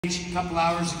A couple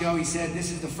hours ago, he said, this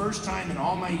is the first time in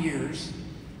all my years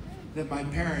that my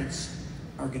parents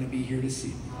are going to be here to see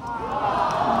me. He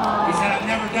said, I've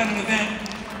never done an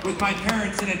event with my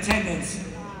parents in attendance,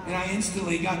 and I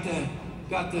instantly got the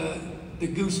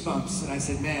goosebumps, and I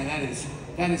said, man,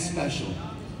 that is special.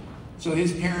 So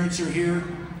his parents are here.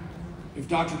 If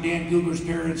Dr. Dan Glubler's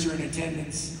parents are in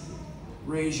attendance,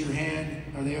 raise your hand.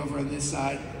 Are they over on this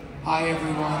side? Hi,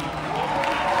 everyone.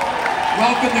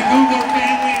 Welcome the Glubler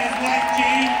family and his wife,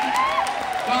 Jane.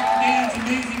 Dr. Dan's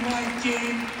amazing wife,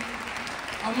 Jane.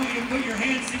 I want you to put your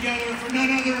hands together for none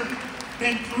other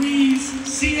than Breeze,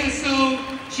 CSO,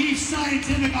 Chief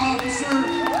Scientific Officer,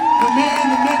 the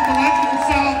man, the myth, the legend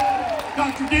himself,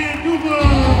 Dr. Dan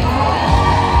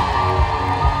Glubler.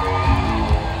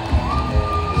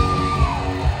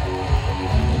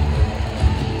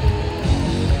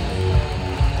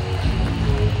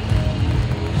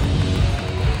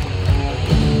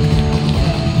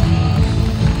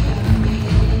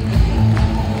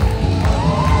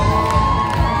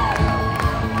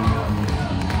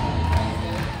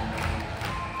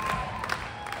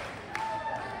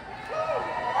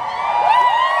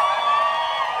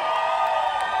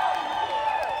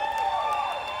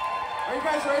 Are you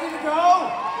guys ready to go?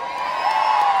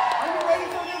 Are you ready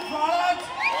for a new product?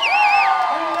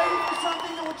 Are you ready for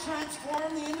something that will transform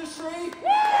the industry?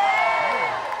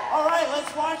 All right,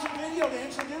 let's watch a video to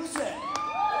introduce it.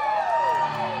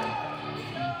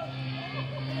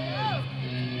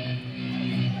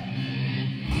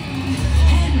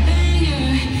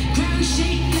 Headbanger, ground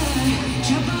shaker,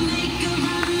 troublemaker,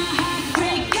 I'm a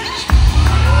heartbreaker.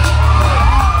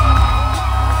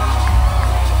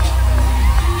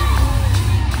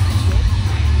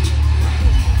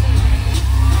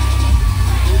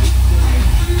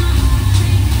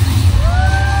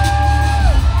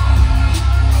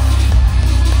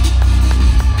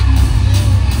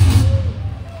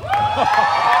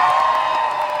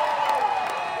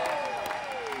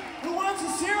 Who wants a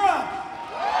serum?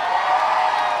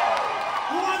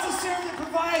 Who wants a serum that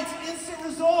provides instant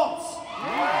results?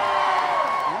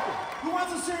 Who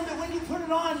wants a serum that when you put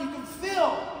it on, you can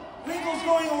feel wrinkles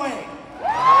going away?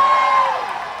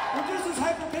 Reduces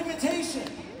hyperpigmentation,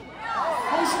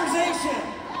 moisturization.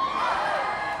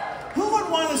 Who would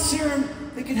want a serum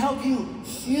that can help you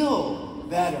feel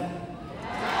better?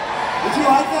 Would you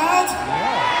like that?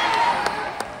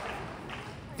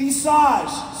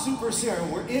 VISAGE Super Serum.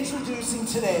 We're introducing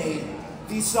today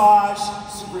VISAGE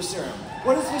Super Serum.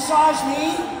 What does VISAGE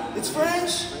mean? It's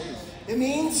French. It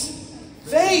means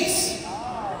face.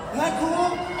 Isn't that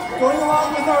cool? Going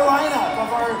along with our lineup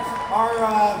of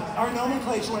our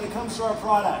nomenclature when it comes to our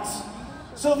products.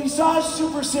 So VISAGE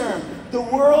Super Serum, the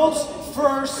world's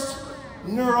first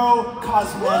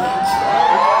neurocosmetic.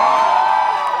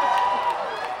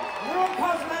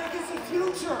 Neurocosmetic is the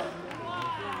future.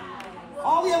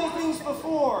 All the other things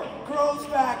before, growth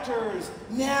factors,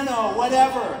 nano,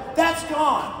 whatever, that's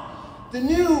gone. The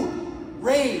new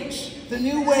rage, the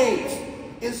new wave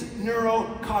is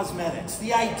neurocosmetics.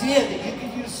 The idea that you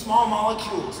can use small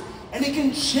molecules and it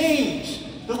can change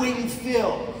the way you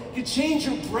feel. It can change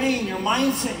your brain, your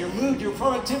mindset, your mood, your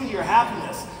productivity, your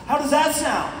happiness. How does that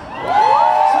sound?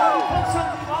 So when you put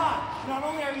something on, not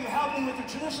only are you helping with the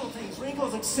traditional things,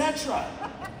 wrinkles, etc.,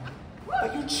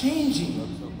 but you're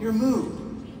changing your mood.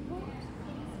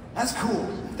 That's cool.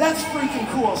 That's freaking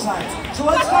cool, science. So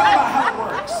let's talk about how it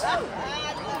works.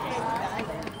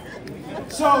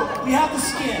 So we have the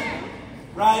skin,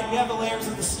 right? We have the layers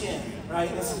of the skin, right?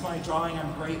 This is my drawing. I'm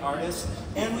a great artist.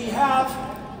 And we have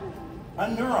a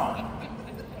neuron.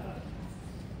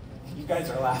 You guys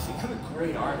are laughing. I'm a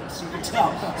great artist. You can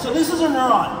tell. So this is a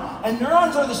neuron. And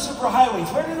neurons are the superhighways.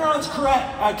 Where do neurons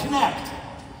connect?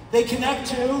 They connect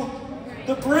to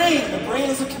the brain. The brain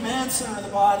is the command center of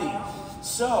the body.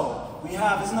 So we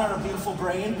have, isn't that a beautiful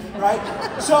brain, right?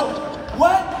 So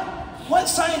what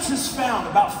science has found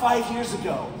about 5 years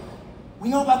ago, we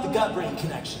know about the gut-brain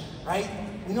connection, right?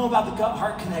 We know about the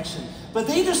gut-heart connection. But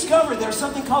they discovered there's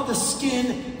something called the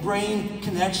skin-brain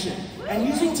connection. And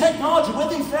using technology, what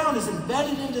they found is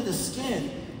embedded into the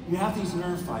skin, you have these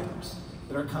nerve fibers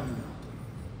that are coming up.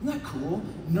 Isn't that cool?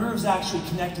 Nerves actually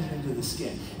connected into the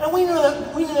skin. And we knew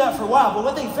that for a while, but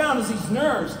what they found is these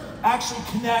nerves actually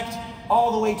connect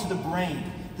all the way to the brain,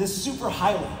 this super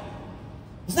highway.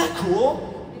 Isn't that cool?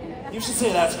 You should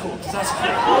say that's cool, because that's cool.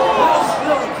 That's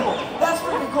really cool. That's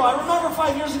freaking cool. I remember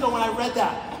 5 years ago when I read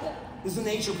that. It's a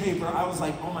Nature paper. I was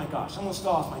like, oh my gosh, I almost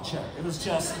fell off my chair. It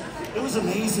was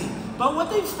amazing. But what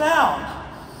they found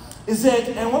is that,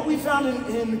 and what we found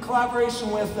in collaboration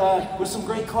with some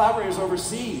great collaborators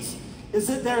overseas, is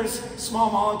that there's small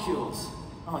molecules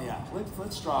Oh yeah,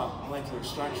 let's draw molecular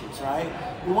structures, right?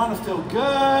 We want to feel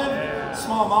good,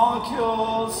 small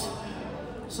molecules.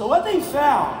 So what they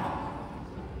found,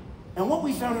 and what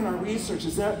we found in our research,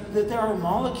 is that there are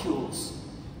molecules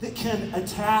that can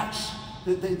attach,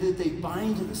 that they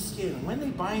bind to the skin. And when they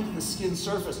bind to the skin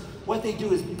surface, what they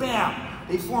do is, bam,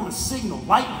 they form a signal,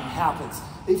 lightning happens.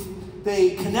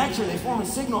 They connect here, they form a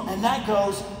signal, and that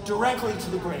goes directly to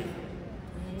the brain.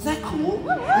 Isn't that cool?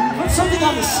 When you put something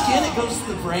on the skin, it goes to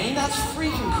the brain. That's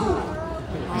freaking cool.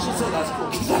 You should say that's cool,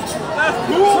 because that's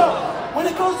cool. So, when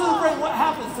it goes to the brain, what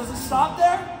happens? Does it stop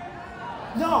there?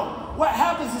 No. What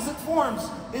happens is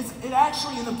it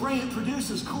actually, in the brain, it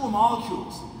produces cool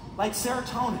molecules, like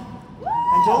serotonin,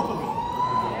 and dopamine,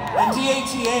 and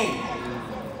DHEA,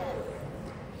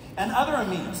 and other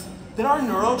amines that are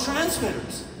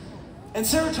neurotransmitters. And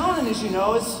serotonin, as you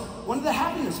know, is one of the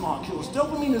happiness molecules,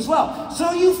 dopamine as well.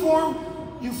 So you form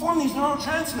these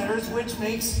neurotransmitters, which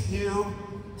makes you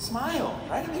smile,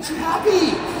 right? It makes you happy,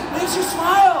 it makes you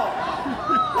smile.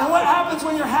 And what happens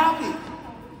when you're happy?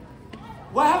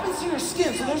 What happens to your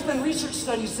skin? So there's been research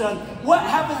studies done. What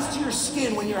happens to your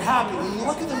skin when you're happy? When you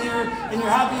look in the mirror and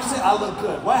you're happy, you say, I look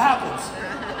good. What happens?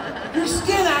 Your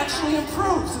skin actually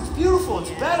improves. It's beautiful, it's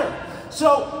better.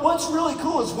 So what's really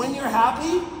cool is when you're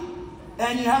happy,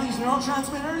 and you have these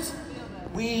neurotransmitters,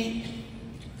 we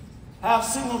have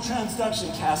signal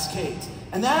transduction cascades.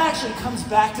 And that actually comes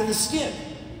back to the skin.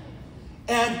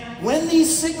 And when these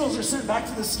signals are sent back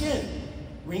to the skin,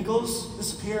 wrinkles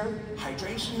disappear,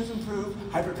 hydration is improved,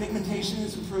 hyperpigmentation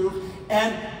is improved,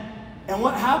 and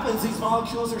what happens, these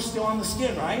molecules are still on the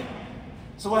skin, right?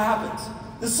 So what happens?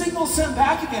 The signal's sent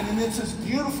back again, and it's this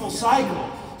beautiful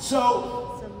cycle.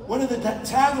 So one of the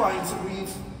taglines that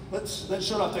that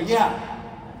showed up there, yeah.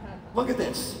 Look at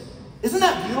this. Isn't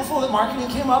that beautiful that marketing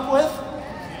came up with?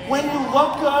 When you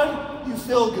look good, you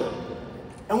feel good.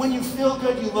 And when you feel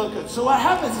good, you look good. So what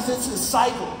happens is it's a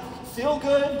cycle. Feel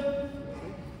good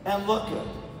and look good.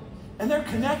 And they're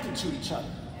connected to each other.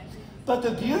 But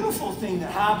the beautiful thing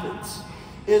that happens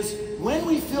is when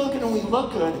we feel good and we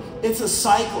look good, it's a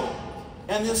cycle.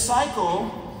 And this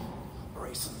cycle,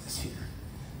 erase some of this here.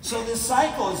 So this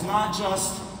cycle is not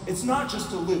just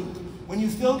a loop. When you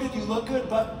feel good, you look good,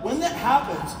 but when that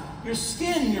happens, your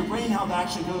skin and your brain health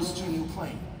actually goes to a new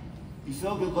plane. You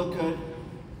feel good, look good.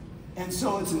 And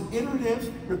so it's an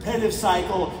iterative, repetitive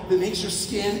cycle that makes your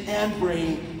skin and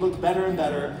brain look better and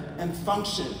better and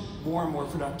function more and more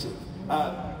productive.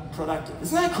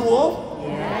 Isn't that cool?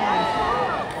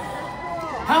 Yeah.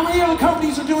 How many other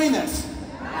companies are doing this?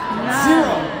 None.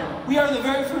 Zero. We are the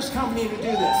very first company to do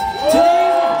this.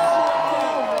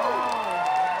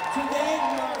 Today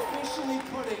we are officially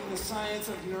putting the science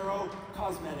of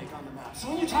neurocosmetic on the map. So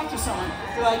when you talk to someone,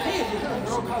 they're like, hey, have you heard of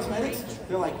neurocosmetics?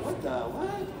 They're like, what?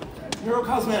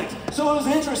 Neurocosmetics. So it was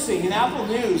interesting. In Apple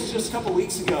News, just a couple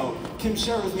weeks ago, Kim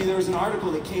shared with me there was an article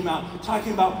that came out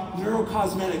talking about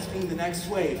neurocosmetics being the next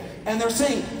wave. And they're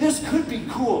saying this could be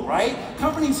cool, right?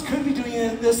 Companies could be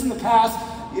doing this in the past.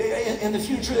 In the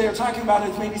future, they're talking about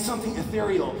it as maybe something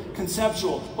ethereal,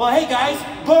 conceptual. Well, hey guys,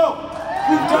 boom!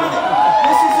 We've done it.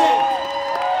 This is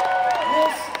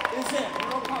it.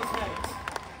 Neurocosmetics.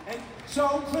 And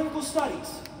so, clinical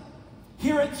studies.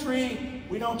 Here at 3,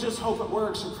 we don't just hope it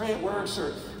works, or pray it works,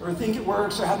 or think it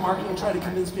works, or have marketing try to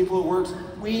convince people it works.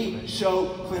 We show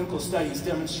clinical studies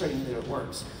demonstrating that it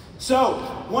works. So,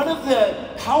 one of the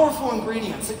powerful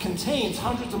ingredients that contains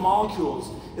hundreds of molecules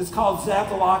is called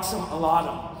xantholoxim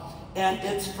alatum. And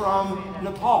it's from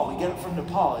Nepal. We get it from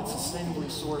Nepal. It's sustainably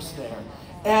sourced there.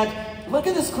 And look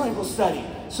at this clinical study.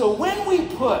 So when we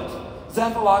put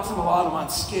xantholoxim alatum on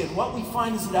skin, what we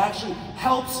find is it actually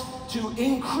helps to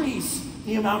increase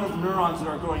the amount of neurons that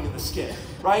are growing in the skin,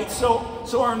 right? So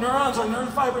our neurons, our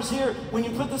nerve fibers here, when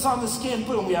you put this on the skin,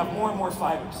 boom, we have more and more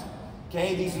fibers.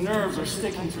 Okay, these nerves are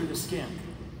sticking through the skin.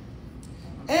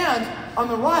 And on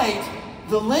the right,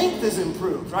 the length is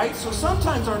improved, right? So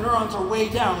sometimes our neurons are way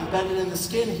down, embedded in the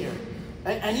skin here.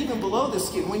 And even below the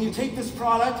skin. When you take this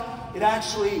product, it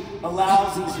actually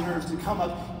allows these nerves to come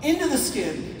up into the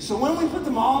skin. So when we put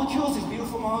the molecules, these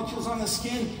beautiful molecules on the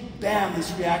skin, bam,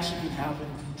 this reaction can happen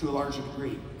to a larger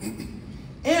degree.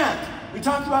 And we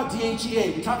talked about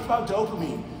DHEA, we talked about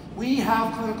dopamine. We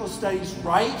have clinical studies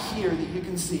right here that you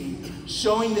can see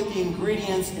showing that the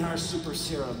ingredients in our super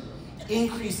serum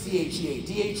increase DHEA.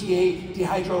 DHEA,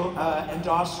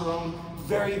 dehydroandrosterone,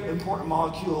 very important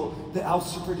molecule that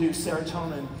helps to produce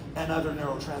serotonin and other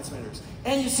neurotransmitters.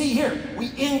 And you see here,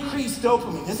 we increase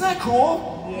dopamine. Isn't that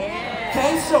cool? Yeah.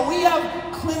 Okay, so we have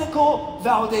clinical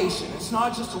validation. It's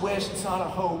not just a wish, it's not a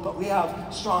hope, but we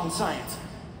have strong science.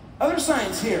 Other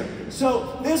science here.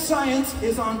 So this science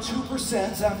is on 2%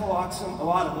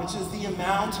 xanthoxylum, which is the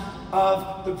amount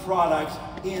of the product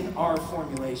in our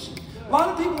formulation. A lot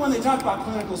of people, when they talk about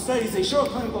clinical studies, they show a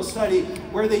clinical study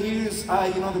where they use,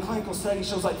 the clinical study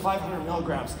shows like 500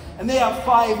 milligrams, and they have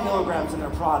 5 milligrams in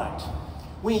their product.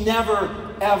 We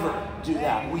never, ever do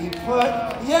that. We put,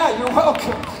 yeah, you're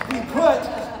welcome. We put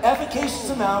efficacious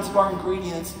amounts of our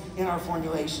ingredients in our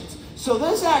formulations. So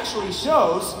this actually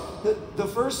shows that the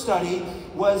first study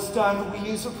was done, we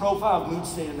used a profile of mood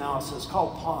state analysis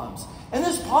called POMS. And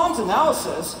this POMS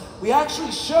analysis, we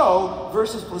actually show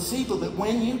versus placebo that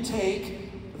when you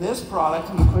take this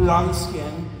product and you put it on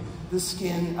the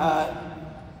skin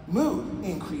mood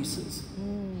increases.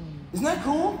 Isn't that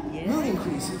cool? Yeah. Mood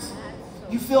increases.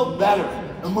 You feel better.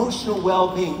 Emotional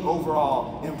well-being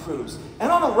overall improves.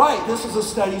 And on the right, this is a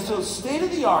study, so state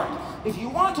of the art. If you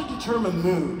want to determine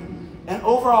mood and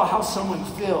overall how someone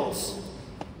feels,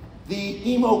 the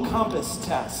Emo Compass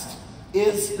test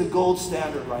is the gold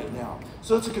standard right now.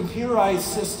 So it's a computerized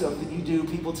system that you do.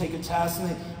 People take a test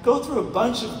and they go through a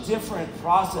bunch of different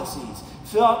processes,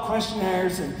 fill out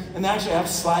questionnaires, and they actually have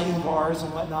sliding bars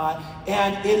and whatnot.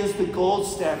 And it is the gold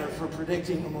standard for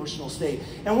predicting emotional state.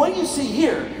 And what you see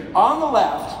here, on the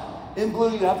left, in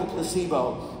blue you have the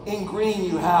placebo, in green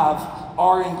you have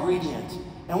our ingredient.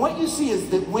 And what you see is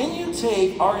that when you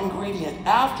take our ingredient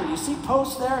after, you see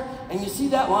post there, and you see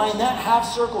that line, that half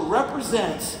circle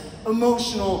represents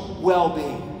emotional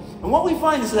well-being. And what we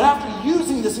find is that after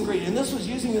using this ingredient, and this was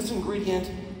using this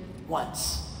ingredient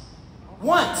once.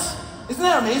 Once. Isn't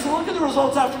that amazing? Look at the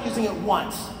results after using it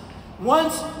once.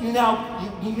 Once, you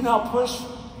now push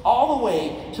all the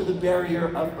way to the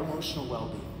barrier of emotional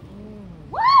well-being.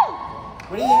 Woo!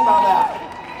 What do you think about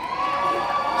that?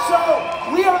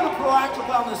 So, we are the proactive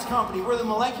wellness company. We're the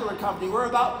molecular company. We're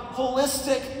about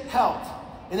holistic health.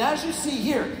 And as you see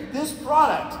here, this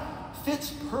product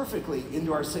fits perfectly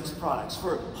into our 6 products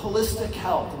for holistic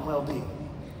health and well-being.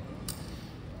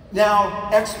 Now,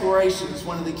 exploration is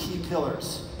one of the key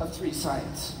pillars of 3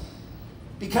 Science.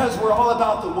 Because we're all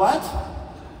about the what?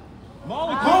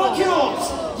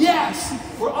 Molecules! Yes!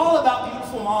 We're all about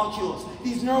beautiful molecules.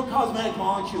 These neurocosmetic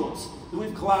molecules that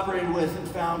we've collaborated with and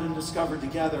found and discovered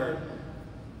together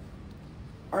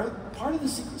are part of the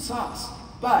secret sauce.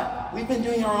 But we've been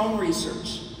doing our own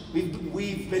research.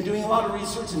 We've been doing a lot of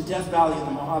research in Death Valley in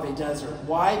the Mojave Desert.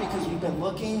 Why? Because we've been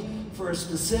looking for a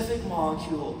specific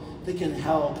molecule that can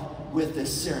help with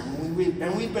this serum. And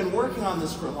we've been working on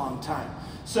this for a long time.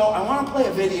 So I want to play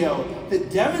a video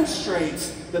that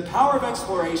demonstrates the power of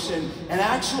exploration, and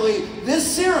actually this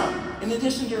serum, in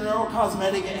addition to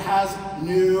neurocosmetic, it has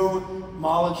new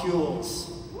molecules.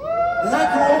 Isn't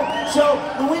that cool? So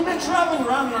when we've been traveling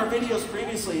around in our videos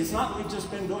previously, it's not that we've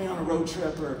just been going on a road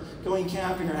trip or going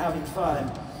camping or having fun.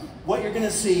 What you're going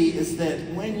to see is that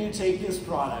when you take this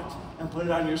product and put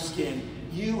it on your skin,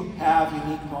 you have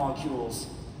unique molecules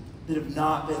that have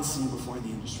not been seen before in the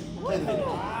industry. We'll play the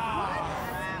video.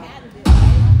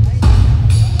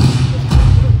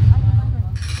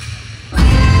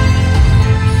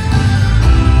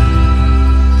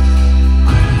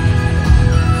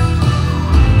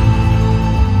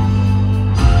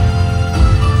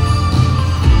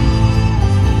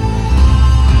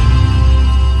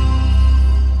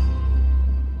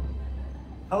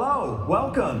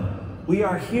 Welcome. We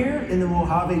are here in the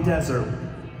Mojave Desert,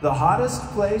 the hottest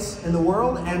place in the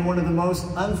world and one of the most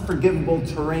unforgivable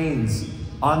terrains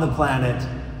on the planet,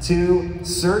 to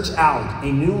search out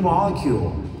a new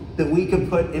molecule that we could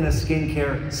put in a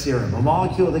skincare serum, a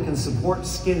molecule that can support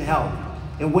skin health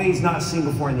in ways not seen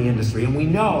before in the industry. And we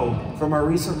know from our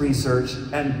recent research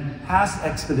and past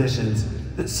expeditions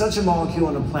that such a molecule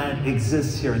in a plant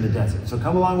exists here in the desert. So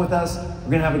come along with us,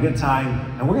 we're gonna have a good time,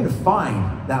 and we're gonna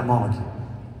find that molecule.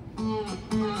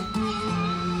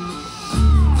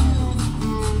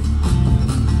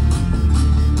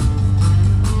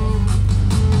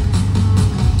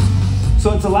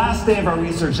 So it's the last day of our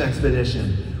research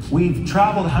expedition. We've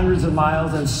traveled hundreds of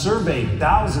miles and surveyed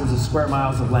thousands of square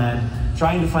miles of land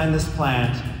trying to find this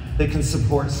plant that can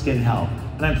support skin health.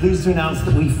 And I'm pleased to announce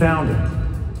that we found it.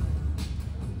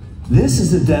 This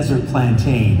is a desert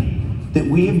plantain that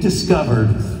we have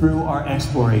discovered through our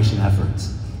exploration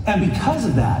efforts. And because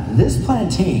of that, this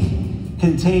plantain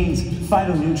contains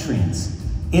phytonutrients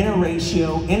in a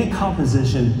ratio, in a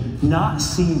composition not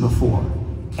seen before.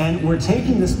 And we're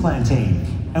taking this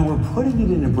plantain and we're putting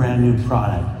it in a brand new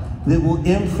product that will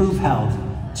improve health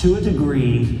to a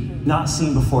degree not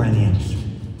seen before in the industry.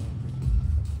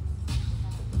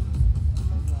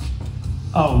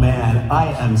 Oh man,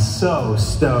 I am so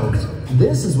stoked.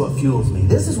 This is what fuels me.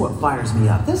 This is what fires me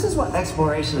up. This is what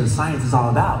exploration and science is all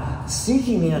about.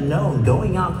 Seeking the unknown,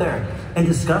 going out there and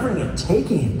discovering it,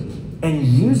 taking it, and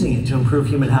using it to improve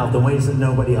human health in ways that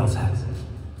nobody else has.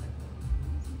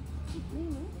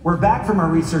 We're back from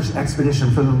our research expedition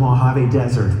from the Mojave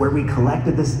Desert, where we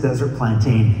collected this desert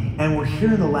plantain, and we're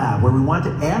here in the lab where we want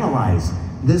to analyze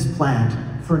this plant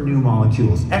for new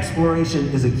molecules. Exploration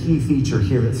is a key feature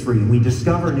here at 3. We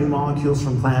discover new molecules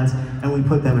from plants and we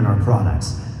put them in our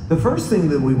products. The first thing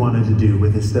that we wanted to do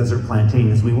with this desert plantain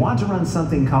is we want to run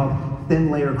something called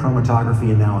thin layer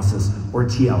chromatography analysis, or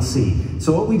TLC.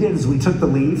 So what we did is we took the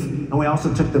leaf and we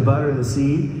also took the butter, the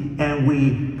seed, and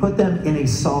we put them in a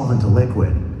solvent, a liquid.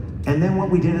 And then what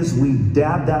we did is we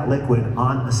dabbed that liquid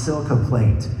on a silica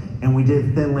plate, and we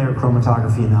did thin layer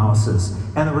chromatography analysis.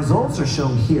 And the results are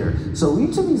shown here. So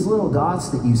each of these little dots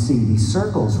that you see, these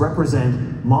circles,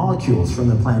 represent molecules from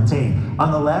the plantain.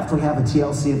 On the left, we have a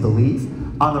TLC of the leaf.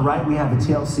 On the right, we have a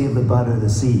TLC of the butter, the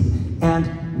seed.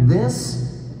 And this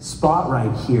spot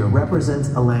right here represents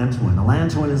allantoin.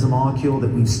 Allantoin is a molecule that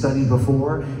we've studied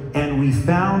before, and we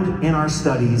found in our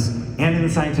studies and in the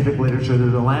scientific literature that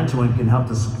allantoin can help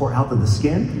to support health of the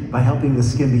skin by helping the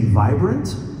skin be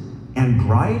vibrant and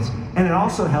bright, and it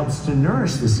also helps to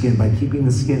nourish the skin by keeping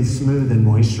the skin smooth and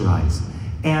moisturized.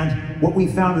 And what we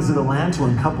found is that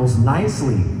allantoin couples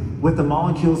nicely with the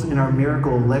molecules in our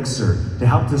miracle elixir to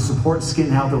help to support skin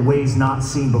health in ways not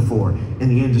seen before in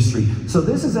the industry. So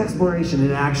this is exploration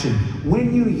in action.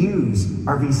 When you use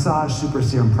our VISAGE Super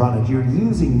Serum product, you're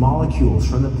using molecules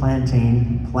from the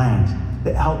plantain plant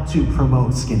that help to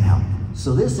promote skin health.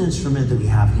 So this instrument that we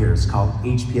have here is called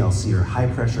HPLC, or high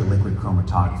pressure liquid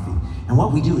chromatography. And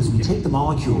what we do is we take the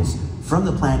molecules from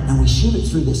the plant and we shoot it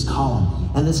through this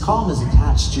column. And this column is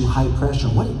attached to high pressure.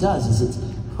 And what it does is it's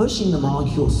pushing the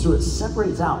molecules through. It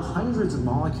separates out hundreds of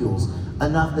molecules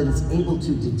enough that it's able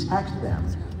to detect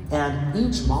them. And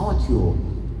each molecule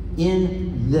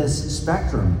in this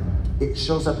spectrum, it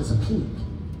shows up as a peak.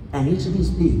 And each of these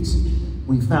peaks,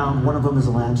 we found one of them is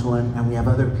allantoin, and we have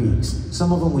other peaks.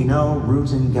 Some of them we know,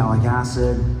 rutin, gallic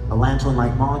acid,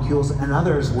 allantoin-like molecules, and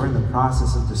others we're in the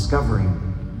process of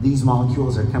discovering these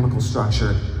molecules, their chemical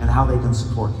structure, and how they can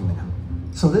support human health.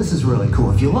 So this is really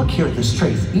cool. If you look here at this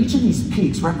trace, each of these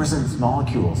peaks represents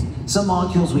molecules. Some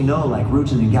molecules we know, like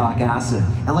rutin and gallic acid,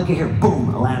 and look at here,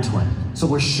 boom, allantoin. So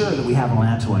we're sure that we have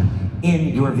allantoin in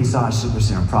your VISAGE Super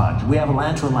Serum product. We have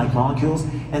allantoin-like molecules,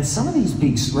 and some of these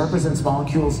peaks represents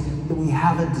molecules that we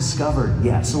haven't discovered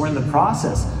yet. So we're in the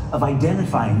process of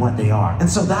identifying what they are. And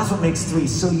so that's what makes 3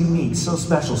 so unique, so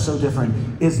special, so different,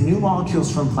 is new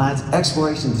molecules from plants,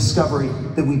 exploration, discovery,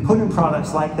 that we put in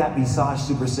products like that VISAGE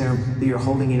Super Serum that you're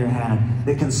holding in your hand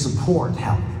that can support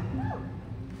health.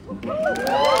 What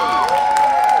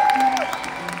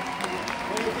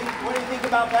do you think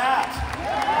about that?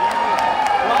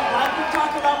 Like we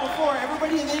talked about before,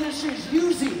 everybody in the industry is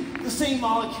using the same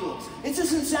molecules. It's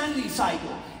this insanity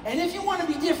cycle. And if you want to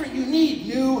be different, you need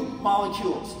new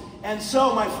molecules. And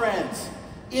so, my friends,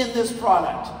 in this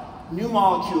product, new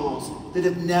molecules that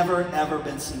have never, ever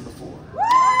been seen before.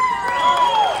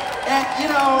 And, you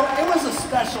know, it was a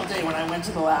special day when I went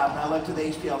to the lab and I looked at the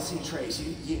HPLC trace.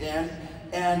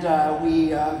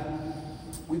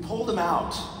 We pulled them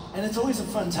out. And it's always a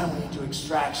fun time when you do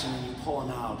extraction and you pull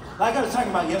them out. Like I was talking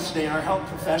about yesterday in our health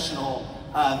professional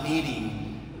meeting.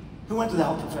 Who went to the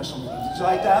health professional meeting? Did you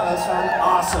like that? That's fun?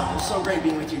 Awesome. It was so great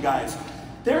being with you guys.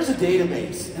 There's a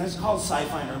database, and it's called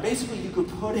SciFinder. Basically, you could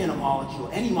put in a molecule,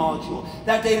 any molecule.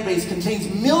 That database contains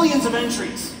millions of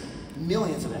entries.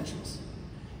 Millions of entries.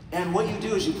 And what you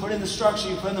do is you put in the structure,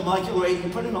 you put in the molecular weight, you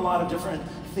put in a lot of different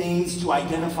things to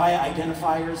identify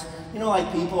identifiers. You know,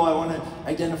 like people, I want to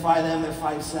identify them, they're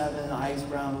 5'7", eyes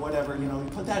brown, whatever, you know, you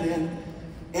put that in.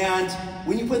 And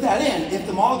when you put that in, if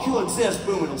the molecule exists,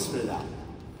 boom, it'll spit it out.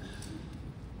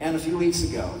 And a few weeks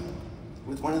ago,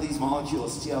 with one of these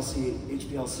molecules, TLC,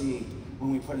 HPLC,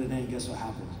 when we put it in, guess what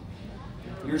happened?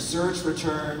 Your search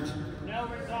returned no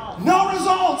results. No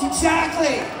results,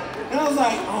 exactly! And I was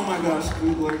like, oh my gosh,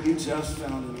 Glubler, you just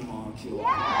found a new molecule.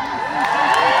 Yeah.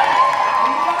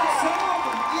 And we got some of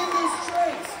them in this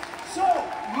trace. So,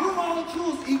 new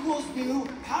molecules equals new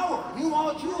power. New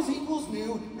molecules equals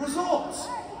new results.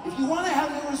 If you want to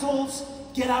have new results,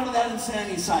 get out of that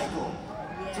insanity cycle.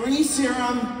 3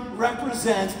 Serum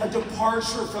represents a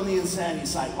departure from the insanity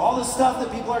cycle. All the stuff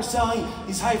that people are selling,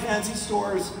 these high fancy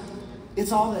stores,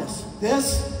 it's all this.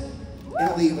 This, and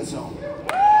a leave its own. Okay,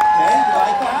 you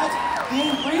like that? The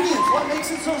ingredients, what makes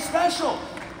it so special?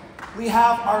 We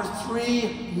have our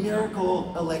 3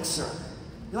 Miracle Elixir.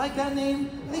 You like that name?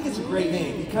 I think it's a great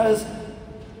name because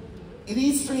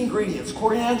these 3 ingredients,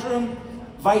 coriandrum,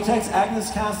 Vitex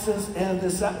agnus castus, and the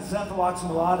xantholoxin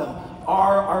malatum,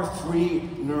 are our 3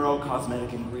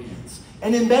 neurocosmetic ingredients.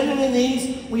 And embedded in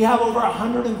these, we have over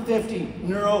 150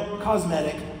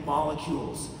 neurocosmetic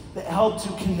molecules that help to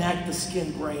connect the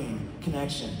skin-brain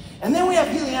connection. And then we have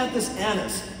Helianthus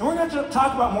anus. And we're going to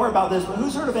talk about more about this, but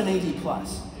who's heard of NAD+?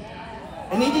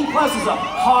 NAD+ is a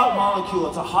hot molecule.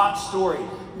 It's a hot story.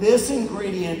 This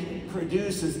ingredient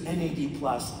produces NAD+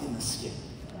 in the skin.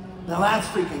 Now that's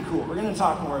freaking cool. We're going to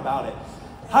talk more about it.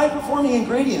 High-performing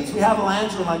ingredients. We have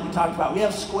elandrin, like we talked about. We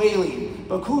have squalene,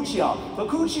 bakuchiol.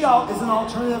 Bakuchiol is an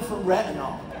alternative for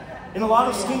retinol. In a lot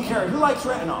of skincare, who likes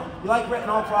retinol? You like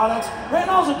retinol products?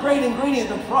 Retinol is a great ingredient.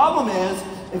 The problem is,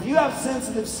 if you have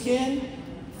sensitive skin,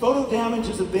 photo damage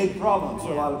is a big problem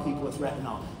for a lot of people with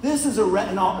retinol. This is a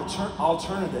retinol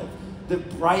alternative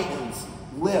that brightens,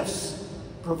 lifts,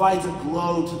 provides a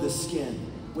glow to the skin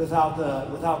without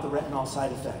the retinol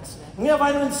side effects. And we have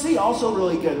vitamin C, also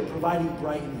really good at providing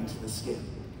brightening to the skin.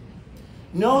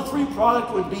 No 3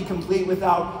 product would be complete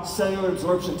without cellular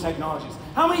absorption technologies.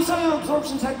 How many cellular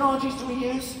absorption technologies do we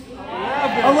use? 11.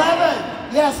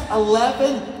 Yes,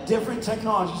 11 different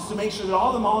technologies to make sure that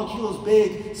all the molecules,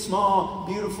 big, small,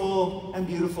 beautiful, and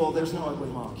beautiful, there's no ugly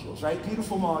molecules, right?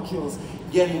 Beautiful molecules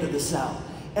get into the cell.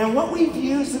 And what we've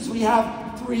used is we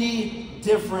have 3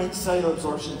 different cellular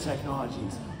absorption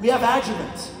technologies. We have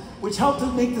adjuvants, which help to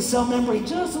make the cell membrane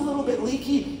just a little bit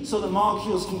leaky so the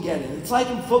molecules can get in. It's like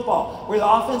in football, where the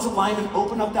offensive linemen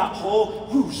open up that hole,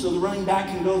 whoosh, so the running back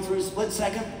can go through a split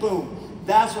second, boom.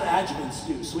 That's what adjuvants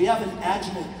do. So we have an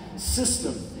adjuvant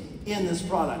system in this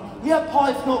product. We have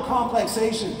polyphenol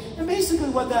complexation, and basically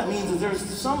what that means is there's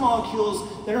some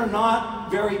molecules that are not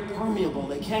very permeable.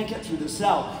 They can't get through the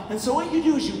cell. And so what you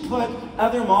do is you put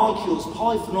other molecules,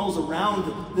 polyphenols,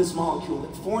 around this molecule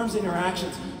that forms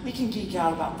interactions. We can geek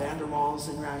out about van der Waals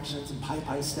interactions and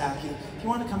pi-pi stacking. If you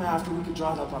want to come after, we could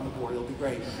draw it up on the board. It'll be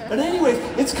great. But anyways,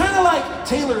 it's kind of like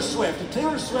Taylor Swift. If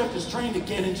Taylor Swift is trying to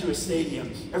get into a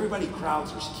stadium, everybody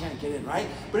crowds her. She can't get in, right?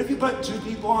 But if you put 2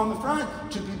 people on the front,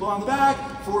 2 people on the back,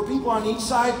 4 people on each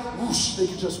side, whoosh, they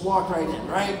could just walk right in,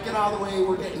 right? Get out of the way,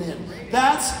 we're getting in.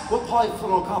 That's what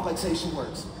polyphenol complexation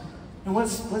works. And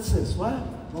what's this?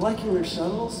 What? Molecular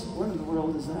shuttles? What in the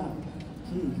world is that?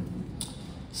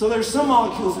 So there's some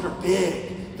molecules that are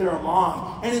big, that are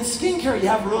long. And in skincare, you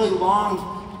have really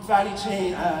long fatty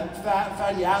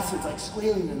acids like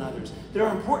squalene and others that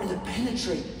are important to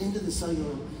penetrate into the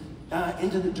cellular,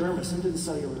 into the dermis, into the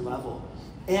cellular level.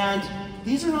 And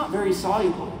these are not very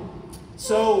soluble.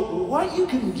 So what you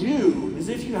can do is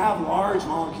if you have large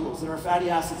molecules that are fatty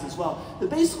acids as well, that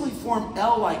basically form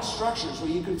L-like structures where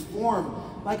you can form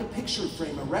like a picture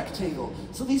frame, a rectangle.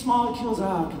 So these molecules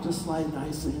can just slide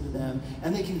nicely into them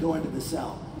and they can go into the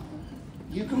cell.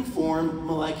 You can form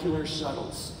molecular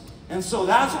shuttles. And so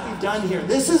that's what we've done here.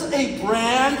 This is a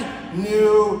brand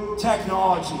new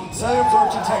technology, cellular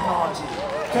absorption technology.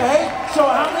 Okay? So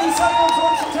how many cellular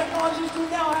absorption technologies do we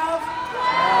now have?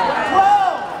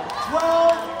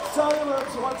 12 cellular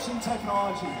absorption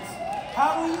technologies.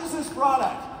 How do we use this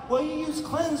product? Well, you use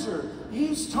cleanser, you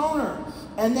use toner,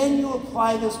 and then you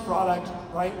apply this product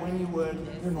right when you would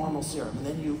your normal serum, and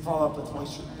then you follow up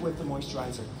with the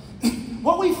moisturizer.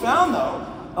 What we found though,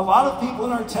 a lot of people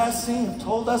in our testing have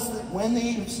told us that when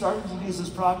they started to use this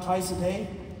product twice a day,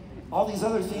 all these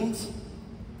other things,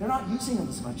 they're not using them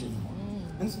as much anymore.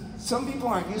 And some people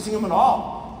aren't using them at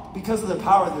all because of the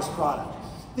power of this product.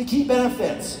 The key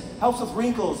benefits: helps with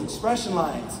wrinkles, expression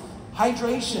lines,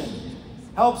 hydration,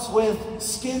 helps with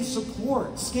skin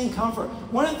support, skin comfort.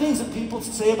 One of the things that people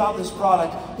say about this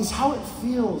product is how it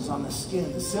feels on the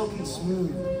skin, the silky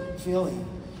smooth feeling.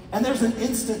 And there's an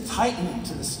instant tightening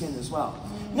to the skin as well.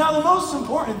 Now the most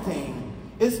important thing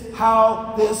is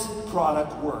how this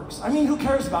product works. I mean, who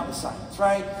cares about the science,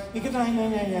 right? You can,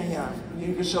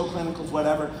 you can show clinicals,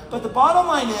 whatever. But the bottom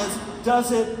line is,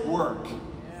 does it work?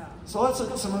 So let's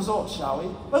look at some results, shall we?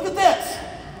 Look at this.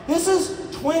 This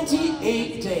is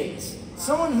 28 days.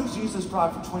 Someone who's used this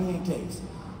product for 28 days.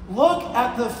 Look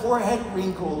at the forehead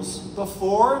wrinkles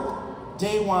before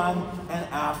day 1 and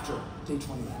after day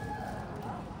 28.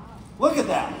 Look at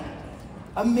that.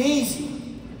 Amazing.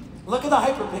 Look at the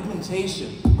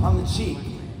hyperpigmentation on the cheek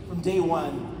from day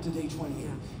 1 to day 28.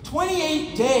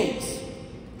 28 days.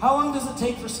 How long does it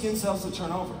take for skin cells to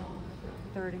turn over?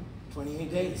 30.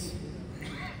 28 days.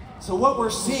 So what we're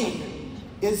seeing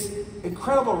is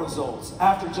incredible results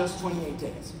after just 28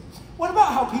 days. What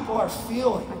about how people are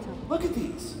feeling? Look at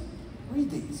these. Read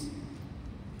these.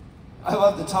 I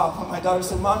love the top one. My daughter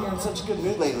said, "Mom, you're in such a good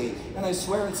mood lately." And I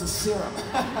swear it's a serum.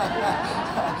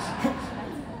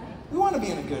 We want to be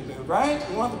in a good mood, right?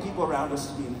 We want the people around us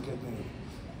to be in a good mood.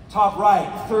 Top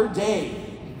right, third day,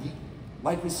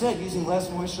 like we said, using less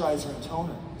moisturizer and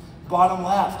toner. Bottom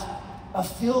left, a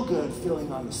feel-good feeling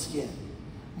on the skin.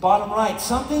 Bottom right,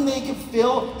 something they can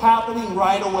feel happening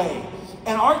right away.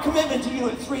 And our commitment to you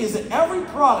at 3 is that every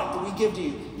product that we give to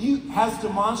you has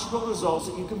demonstrable results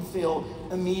that you can feel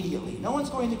immediately. No one's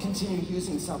going to continue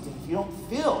using something if you don't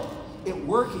feel it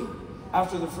working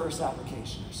after the first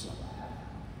application or so.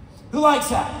 Who likes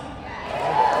that?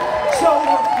 So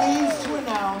we're pleased to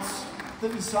announce the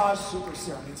VISAGE Super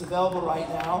Serum. It's available right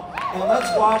now, and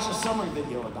let's watch a summary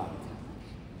video about it.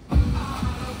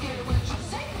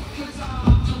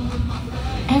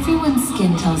 Everyone's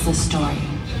skin tells a story,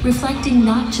 reflecting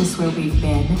not just where we've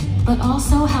been, but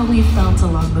also how we've felt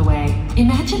along the way.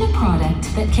 Imagine a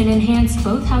product that can enhance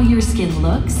both how your skin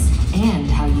looks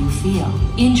and how you feel.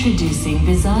 Introducing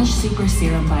VISAGE Super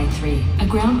Serum by 3, a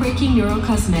groundbreaking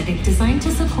neurocosmetic designed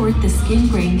to support the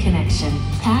skin-brain connection.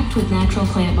 Packed with natural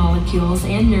plant molecules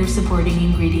and nerve-supporting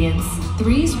ingredients,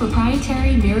 3's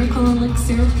proprietary miracle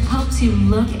elixir helps you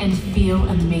look and feel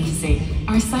amazing.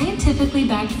 Our scientifically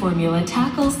backed formula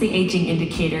tackles the aging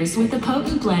indicators with a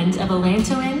potent blend of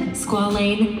allantoin,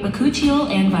 squalane, bakuchiol,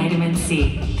 and vitamin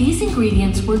C. These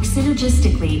ingredients work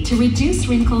synergistically to reduce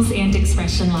wrinkles and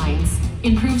expression lines,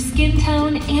 improve skin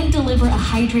tone, and deliver a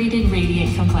hydrated,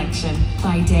 radiant complexion.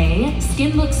 By day,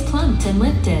 skin looks plumped and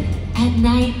lifted. At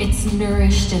night, it's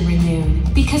nourished and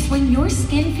renewed. Because when your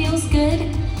skin feels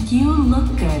good, you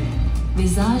look good.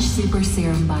 VISAGE Super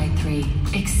Serum by 3.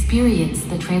 Experience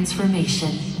the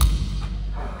transformation.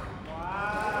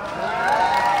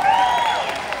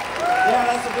 Yeah,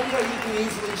 that's a video you can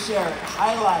easily share. It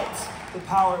highlights the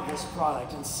power of this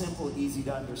product in simple, easy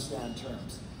to understand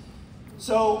terms.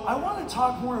 So I want to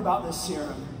talk more about this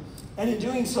serum. And in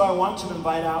doing so, I want to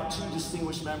invite out 2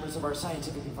 distinguished members of our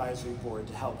Scientific Advisory Board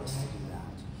to help us to do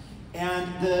that. And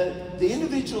the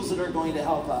individuals that are going to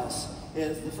help us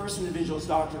is, the first individual is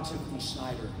Dr. Timothy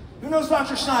Schneider. Who knows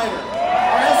Dr. Schneider?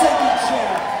 Our SAD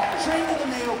chair, trained at the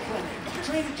Mayo Clinic,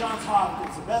 trained at Johns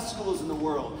Hopkins, the best schools in the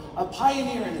world, a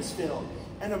pioneer in his field,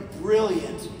 and a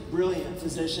brilliant, brilliant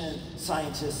physician,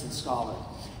 scientist, and scholar.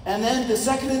 And then the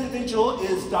second individual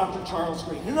is Dr. Charles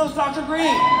Green. Who knows Dr.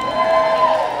 Green?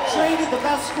 Trained at the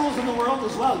best schools in the world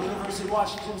as well, University of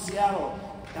Washington, Seattle,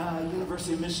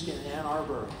 University of Michigan, Ann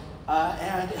Arbor,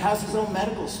 and has his own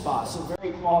medical spa, so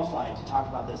very qualified to talk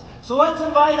about this. So let's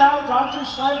invite out Dr.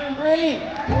 Schneider and Green.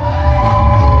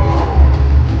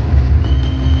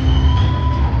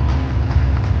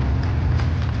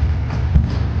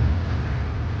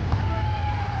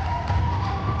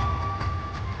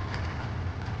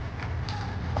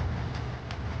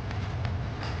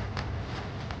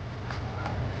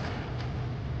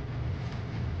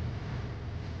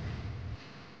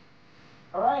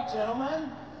 All right, gentlemen.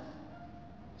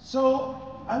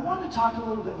 So I want to talk a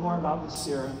little bit more about the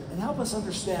serum and help us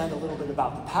understand a little bit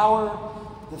about the power,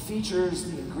 the features,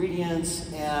 the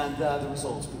ingredients, and the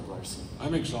results people are seeing.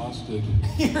 I'm exhausted.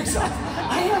 You're exhausted.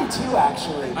 I am too,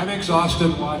 actually. I'm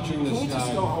exhausted watching this Can we guy.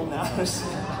 just go home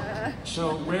now?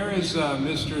 So where is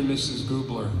Mr. and Mrs.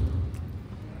 Glubler?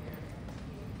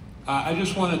 I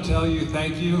just want to tell you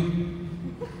thank you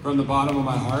from the bottom of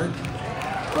my heart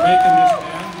for making this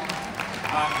man.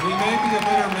 He may be a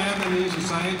better man than he is a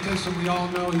scientist, and we all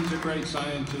know he's a great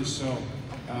scientist, so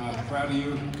proud of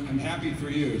you. I'm happy for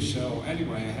you. So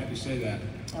anyway, I had to say that.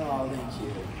 Oh, thank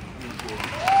you. Thank you.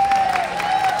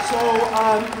 So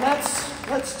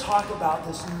let's talk about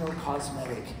this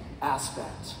neurocosmetic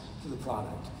aspect to the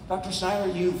product. Dr.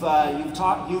 Schneider,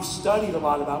 you've studied a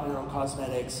lot about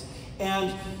neurocosmetics,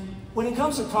 and when it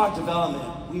comes to product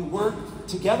development, we work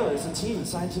together as a team. The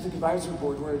Scientific Advisory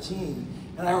Board, we're a team.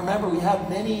 And I remember we had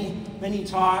many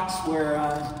talks where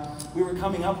we were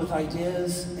coming up with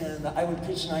ideas, and I would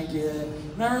pitch an idea.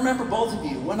 And I remember both of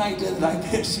you, one idea that I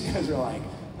pitched, you guys were like,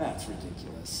 that's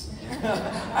ridiculous.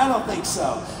 I don't think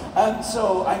so.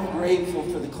 So I'm grateful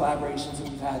for the collaborations that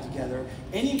we've had together.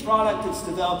 Any product that's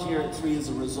developed here at 3 is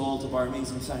a result of our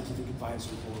amazing Scientific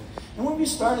Advisory Board. And when we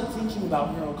started thinking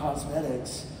about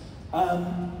neurocosmetics,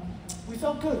 we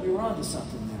felt good. We were onto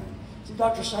something there. So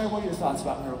Dr. Schneider, what are your thoughts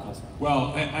about neurocosmetics?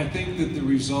 Well, I think that the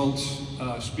results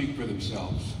speak for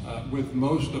themselves. With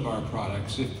most of our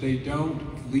products, if they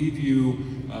don't leave you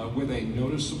with a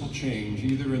noticeable change,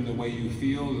 either in the way you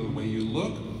feel or the way you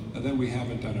look, then we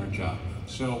haven't done our job.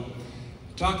 So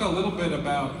talk a little bit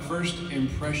about first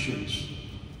impressions.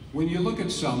 When you look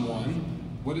at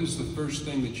someone, what is the first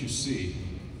thing that you see?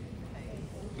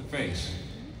 The face.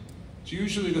 It's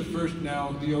usually the first.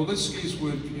 Now, the Oliskis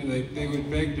would, they would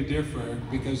beg to differ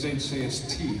because they'd say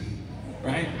it's teeth.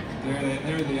 right?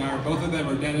 There they are. Both of them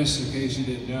are dentists, in case you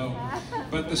didn't know.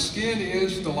 But the skin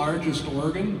is the largest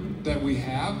organ that we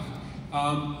have,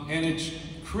 and it's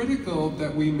critical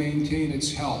that we maintain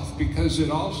its health because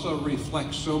it also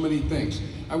reflects so many things.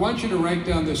 I want you to write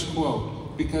down this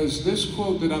quote, because this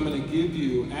quote that I'm going to give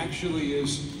you actually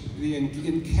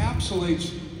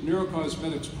encapsulates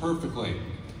Neurocosmetics perfectly.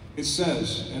 It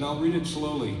says, and I'll read it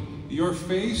slowly, "Your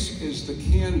face is the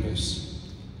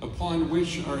canvas upon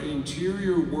which our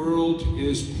interior world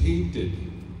is painted."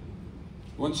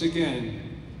 Once again,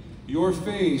 your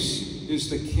face is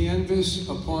the canvas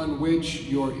upon which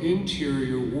your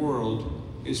interior world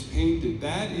is painted.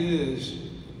 That is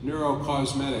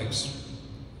Neurocosmetics.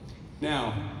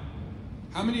 Now,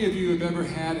 how many of you have ever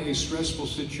had a stressful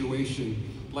situation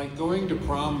like going to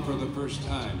prom for the first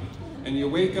time, and you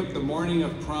wake up the morning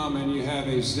of prom and you have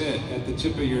a zit at the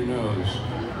tip of your nose?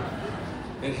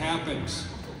 It happens.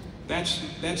 That's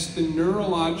the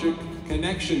neurologic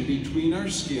connection between our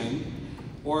skin.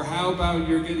 Or how about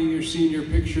you're getting your senior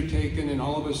picture taken and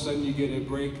all of a sudden you get a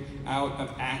breakout of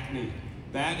acne?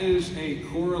 That is a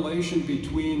correlation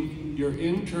between your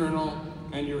internal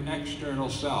and your external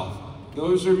self.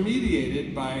 Those are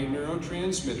mediated by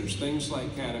neurotransmitters, things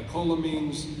like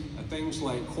catecholamines, things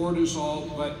like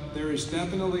cortisol, but there is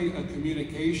definitely a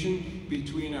communication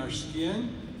between our skin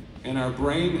and our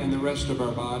brain and the rest of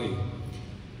our body.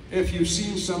 If you've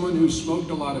seen someone who smoked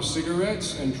a lot of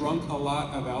cigarettes and drunk a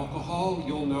lot of alcohol,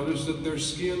 you'll notice that their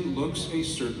skin looks a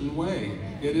certain way.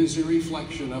 It is a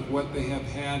reflection of what they have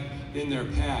had in their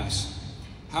past.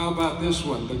 How about this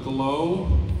one, the glow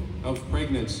of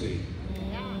pregnancy?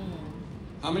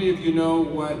 How many of you know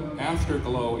what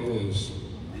afterglow is?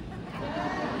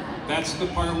 That's the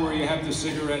part where you have the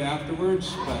cigarette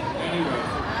afterwards, but anyway.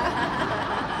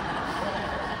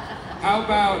 How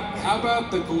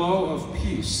about the glow of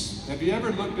peace? Have you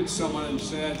ever looked at someone and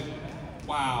said,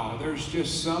 wow, there's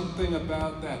just something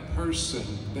about that person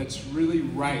that's really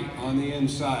right on the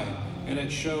inside, and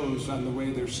it shows on the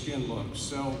way their skin looks.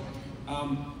 So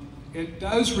it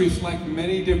does reflect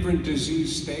many different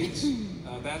disease states.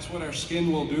 That's what our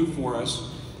skin will do for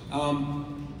us.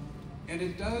 And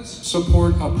it does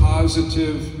support a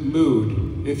positive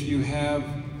mood. If you have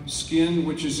skin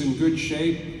which is in good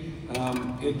shape,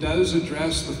 it does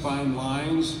address the fine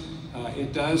lines,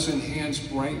 it does enhance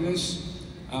brightness,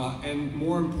 and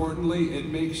more importantly, it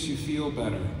makes you feel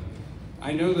better.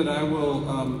 I know that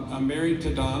I'm married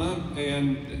to Donna,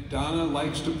 and Donna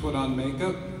likes to put on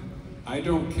makeup. I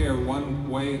don't care one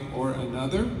way or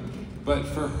another, but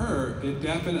for her, it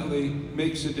definitely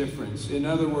makes a difference. In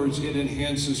other words, it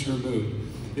enhances her mood.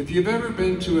 If you've ever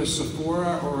been to a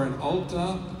Sephora or an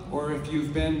Ulta, or if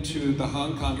you've been to the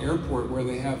Hong Kong airport where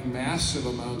they have massive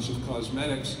amounts of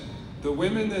cosmetics, the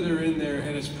women that are in there,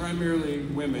 and it's primarily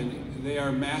women, they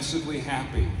are massively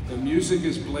happy. The music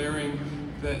is blaring,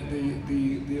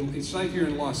 it's like you're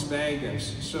in Las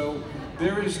Vegas. So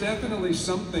there is definitely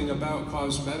something about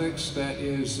cosmetics that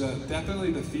is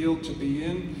definitely the field to be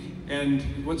in. And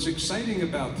what's exciting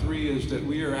about 3 is that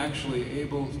we are actually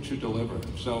able to deliver.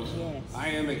 So yes. I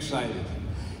am excited.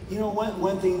 You know,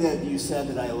 one thing that you said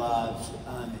that I loved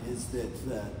is that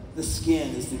the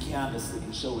skin is the canvas that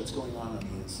can show what's going on the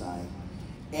inside.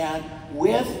 And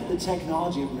with the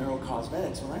technology of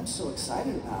neurocosmetics, what I'm so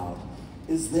excited about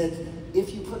is that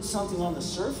if you put something on the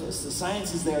surface, the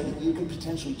science is there that you can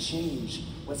potentially change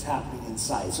what's happening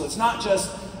inside. So it's not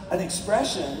just an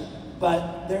expression,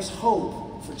 but there's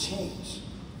hope for change.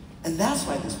 And that's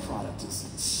why this product is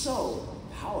so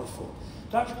powerful.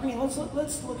 Dr. Green, let's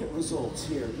look at results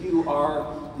here. You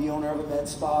are the owner of a med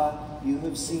spa. You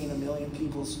have seen 1 million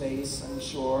people's face, I'm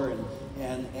sure,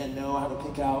 and know how to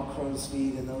pick out crow's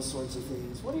feet and those sorts of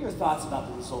things. What are your thoughts about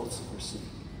the results that we're seeing?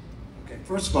 Okay,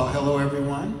 first of all, hello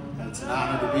everyone. It's an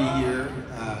honor to be here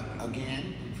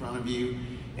again in front of you.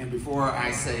 And before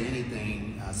I say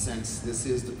anything, since this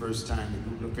is the first time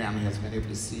the Glubler family has been able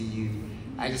to see you,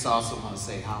 I just also want to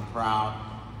say how proud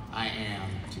I am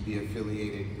to be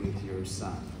affiliated with your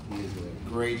son. He is a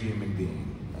great human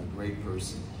being, a great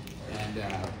person. And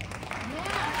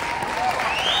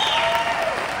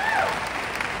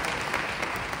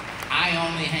I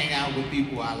only hang out with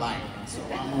people I like. So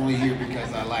I'm only here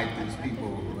because I like these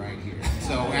people right here.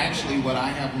 So actually what I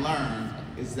have learned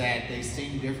is that they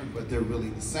seem different, but they're really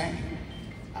the same.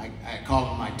 I call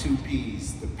them my 2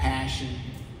 P's, the passion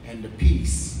and the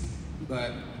peace.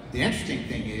 But the interesting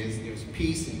thing is there's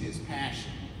peace in his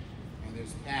passion, and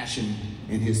there's passion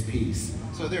in his peace.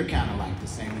 So they're kind of like the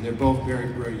same, and they're both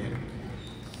very brilliant.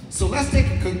 So let's take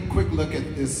a quick look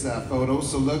at this photo.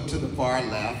 So look to the far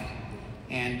left,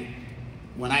 and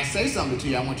when I say something to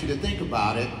you, I want you to think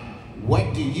about it.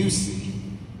 what do you see?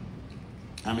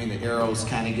 I mean, the arrows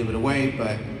kind of give it away,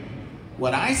 but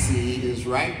what I see is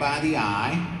right by the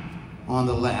eye on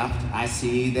the left, I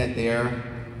see that there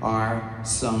are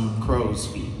some crow's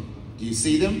feet. Do you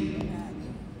see them?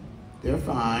 They're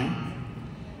fine.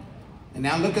 And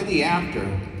now look at the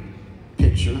after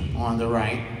picture on the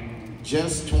right,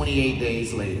 just 28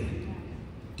 days later.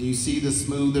 Do you see the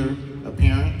smoother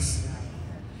appearance?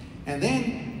 And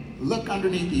then look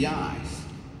underneath the eyes.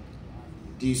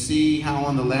 Do you see how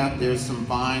on the left there's some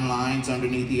fine lines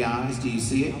underneath the eyes? Do you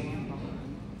see it?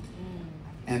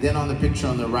 And then on the picture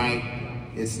on the right,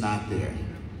 it's not there.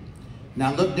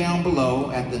 Now look down below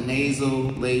at the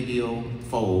nasolabial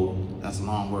fold. That's a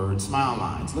long word. Smile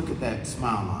lines. Look at that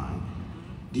smile line.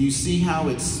 Do you see how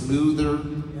it's smoother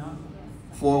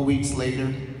 4 weeks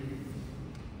later?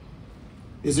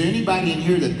 Is there anybody in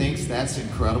here that thinks that's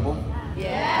incredible?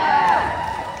 Yeah!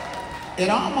 It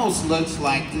almost looks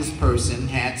like this person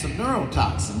had some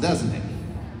neurotoxin, doesn't it?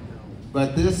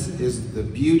 But this is the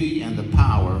beauty and the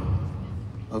power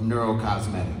of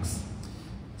neurocosmetics.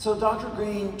 So Dr.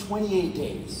 Green, 28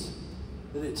 days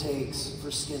that it takes for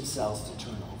skin cells to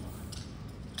turn over,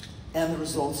 and the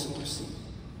results supersede.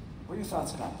 What are your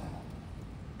thoughts about that?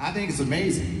 I think it's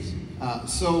amazing.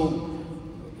 So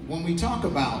when we talk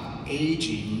about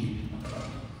aging,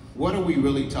 what are we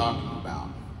really talking about?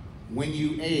 When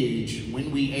we age,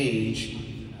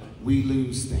 we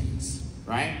lose things,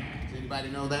 right? Does anybody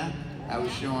know that? I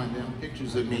was showing them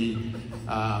pictures of me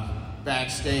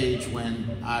backstage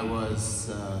when I was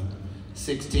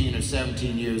 16 or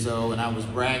 17 years old, and I was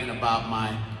bragging about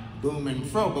my booming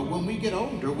fro. But when we get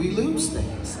older, we lose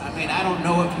things. I mean, I don't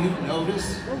know if you've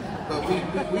noticed,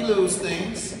 but we lose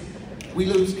things. We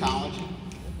lose collagen.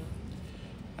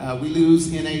 We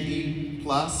lose NAD+,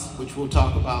 which we'll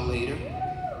talk about later.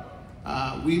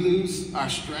 We lose our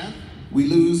strength. We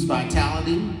lose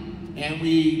vitality. And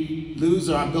we lose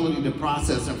our ability to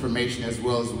process information as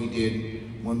well as we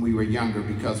did when we were younger,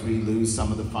 because we lose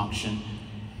some of the function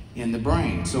in the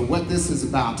brain. So what this is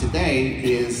about today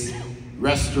is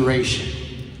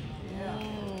restoration.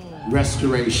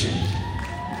 Restoration.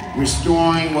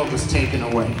 Restoring what was taken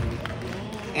away.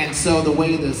 And so the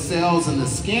way the cells in the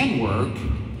skin work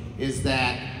is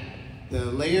that the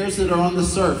layers that are on the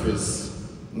surface,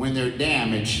 when they're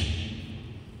damaged,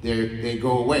 they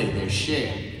go away, they're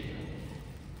shed.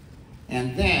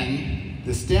 And then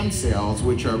the stem cells,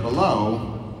 which are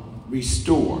below,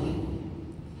 restore.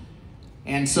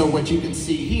 And so what you can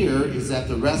see here is that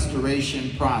the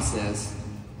restoration process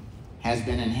has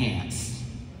been enhanced.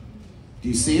 Do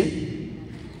you see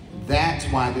it? That's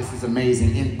why this is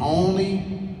amazing. In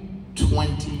only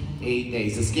 28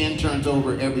 days. The skin turns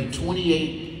over every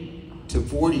 28 to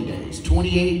 40 days.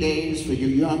 28 days for your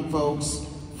young folks,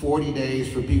 40 days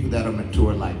for people that are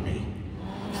mature like me.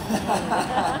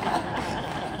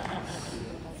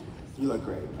 You look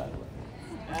great, by the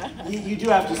way. You do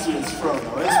have to see his fro,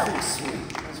 though. It's pretty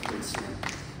sweet. It's pretty sweet.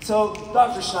 So,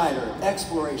 Dr. Schneider,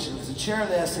 exploration. As the chair of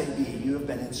the SAB, you have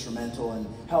been instrumental in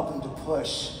helping to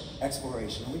push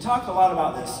exploration. And we talked a lot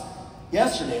about this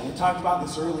yesterday, and we talked about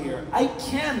this earlier. I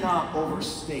cannot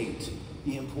overstate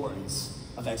the importance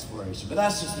of exploration, but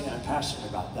that's just me. I'm passionate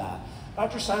about that.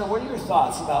 Dr. Schneider, what are your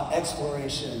thoughts about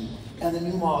exploration and the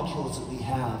new molecules that we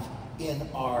have in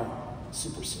our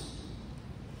super serum?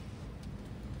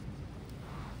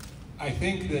 I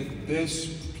think that this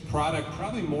product,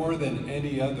 probably more than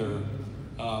any other,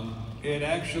 it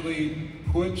actually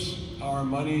puts our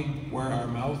money where our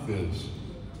mouth is.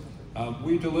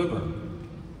 We deliver.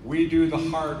 We do the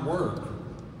hard work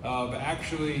of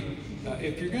actually,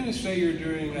 if you're going to say you're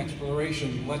doing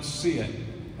exploration, let's see it.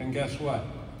 And guess what?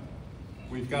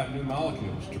 We've got new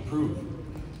molecules to prove.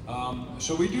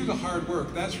 So we do the hard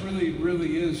work. That's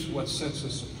really is what sets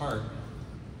us apart.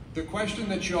 The question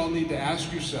that you all need to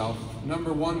ask yourself,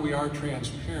 number one, we are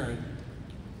transparent.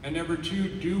 And number two,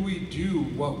 do we do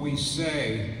what we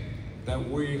say that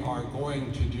we are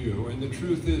going to do? And the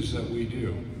truth is that we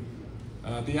do.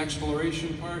 The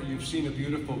exploration part, you've seen a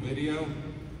beautiful video.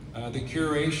 The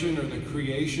curation or the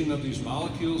creation of these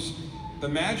molecules, the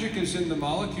magic is in the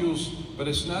molecules, but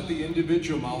it's not the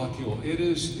individual molecule. It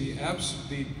is the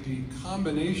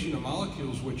combination of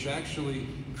molecules which actually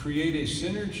create a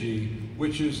synergy,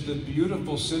 which is the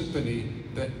beautiful symphony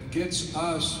that gets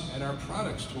us and our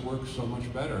products to work so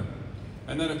much better.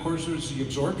 And then of course there's the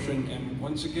absorption, and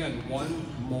once again, one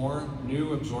more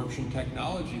new absorption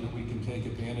technology that we can take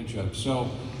advantage of.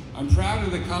 So I'm proud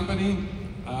of the company.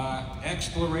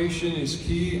 Exploration is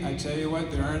key. I tell you what,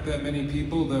 there aren't that many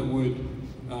people that would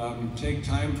take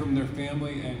time from their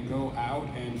family and go out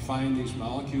and find these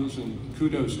molecules, and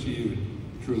kudos to you.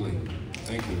 truly.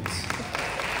 Thank you.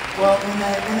 Well, in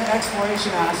the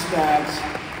exploration aspect,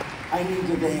 I need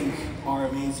to thank our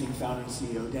amazing founder and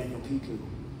CEO, Daniel Piku.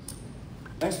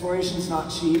 Exploration's not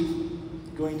cheap.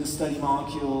 Going to study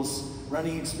molecules,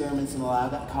 running experiments in the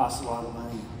lab, that costs a lot of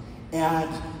money. And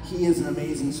he is an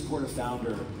amazing supportive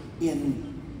founder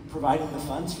in providing the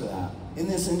funds for that. In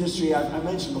this industry, I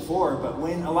mentioned before, but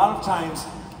when a lot of times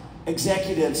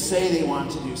executives say they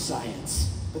want to do science,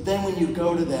 but then when you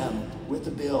go to them with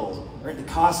the bill or the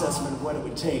cost estimate of what it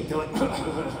would take, they're like,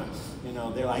 you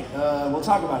know, they're like, we'll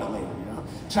talk about it later, you know.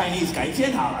 Chinese guy, you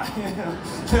know,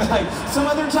 they're like, some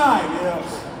other time, you know.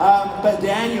 But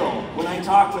Daniel, when I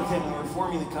talked with him, when we were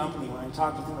forming the company, when I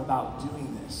talked with him about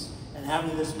doing this and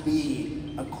having this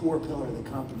be a core pillar of the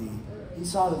company, he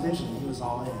saw the vision and he was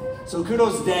all in. So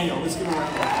kudos to Daniel. Let's give him a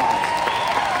round of applause.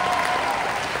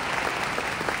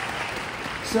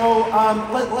 So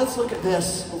let's look at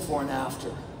this before and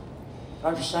after.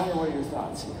 Dr. Schneider, what are your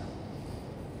thoughts here?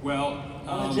 Well,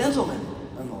 I'm a gentleman,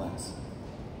 nonetheless.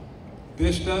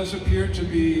 This does appear to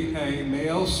be a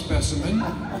male specimen.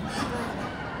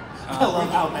 I love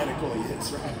how medical he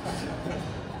is,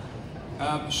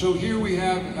 right? So here we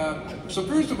have, so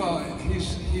first of all,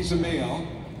 he's a male.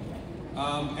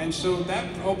 And so that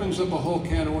opens up a whole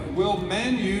can of worms. Will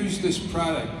men use this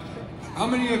product? How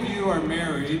many of you are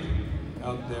married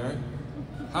out there?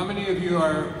 How many of you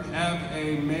have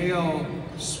a male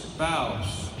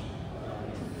spouse?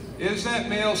 Is that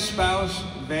male spouse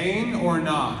vain or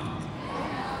not?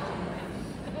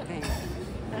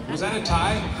 Was that a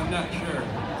tie? I'm not sure.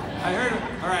 I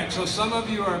heard, all right, so some of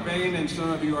you are vain and some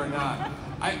of you are not.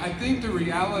 I think the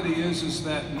reality is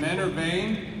that men are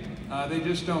vain, they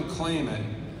just don't claim it.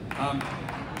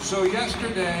 So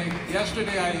yesterday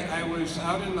I was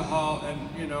out in the hall and,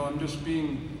 you know, I'm just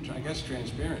being, I guess,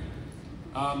 transparent.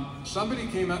 Somebody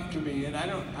came up to me, and I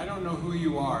don't know who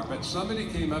you are, but somebody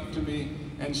came up to me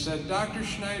and said, Dr.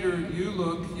 Schneider, you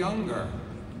look younger.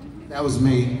 That was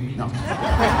me. No.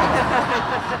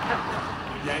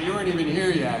 Yeah, you weren't even here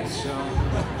yet, so.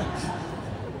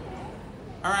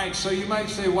 All right, so you might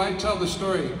say, why tell the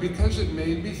story? Because it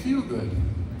made me feel good.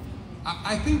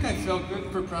 I think I felt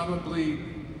good for probably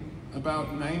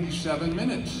about 97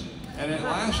 minutes, and it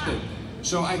lasted.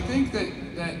 So I think that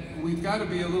we've got to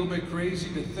be a little bit crazy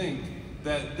to think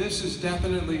that this is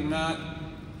definitely not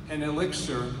an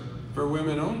elixir for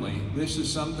women only. This is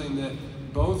something that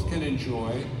both can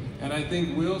enjoy, and I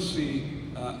think we'll see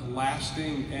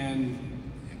lasting and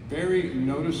very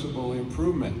noticeable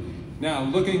improvement. Now,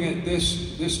 looking at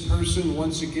this person,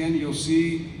 once again, you'll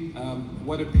see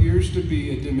what appears to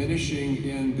be a diminishing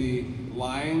in the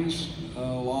lines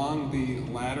along the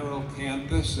lateral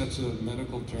canthus, that's a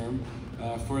medical term,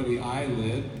 for the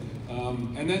eyelid.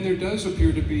 And then there does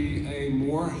appear to be a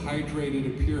more hydrated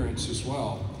appearance as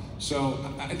well. So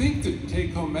I think the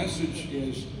take-home message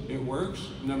is it works.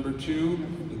 Number two,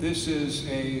 this is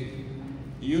a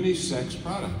unisex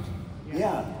product.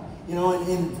 Yeah, you know,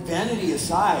 and vanity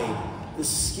aside, the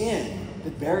skin, the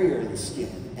barrier of the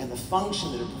skin, and the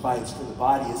function that it provides for the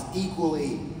body is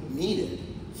equally needed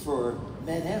for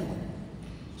men and women.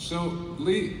 So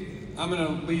Lee, I'm going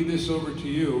to lead this over to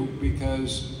you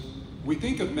because we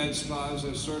think of med spas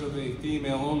as sort of a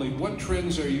female only. What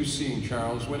trends are you seeing,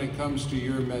 Charles, when it comes to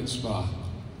your med spa?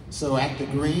 So at the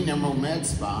Green Emerald Med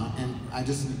Spa, and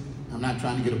I'm not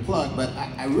trying to get a plug, but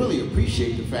I really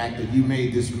appreciate the fact that you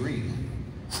made this green.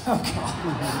 Okay.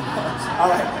 All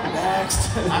right, next.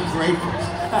 I'm grateful.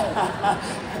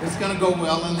 It's going to go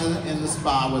well in the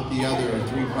spa with the other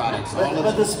 3 products.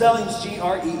 But the spelling's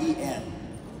G-R-E-E-N.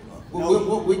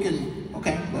 Well, we can,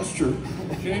 okay, that's true.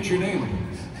 Change your name.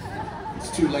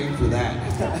 It's too late for that.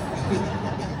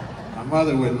 My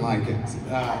mother wouldn't like it.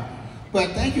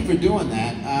 But thank you for doing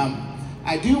that.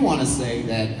 I do want to say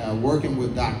that working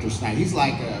with Dr. Schneider, he's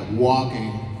like a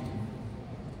walking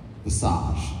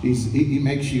massage. He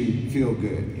makes you feel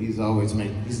good. He's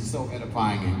so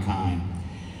edifying and kind.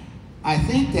 I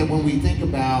think that when we think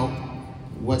about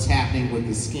what's happening with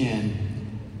the skin,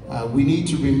 we need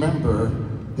to remember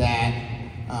that,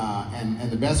 and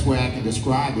the best way I can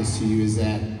describe this to you is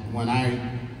that when I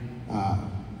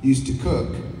used to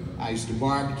cook, I used to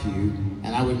barbecue,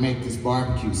 and I would make this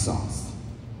barbecue sauce.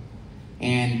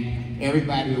 And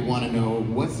everybody would want to know,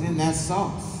 what's in that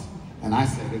sauce? And I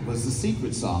said it was the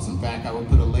secret sauce. In fact, I would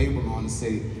put a label on and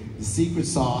say, the secret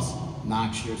sauce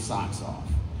knocks your socks off.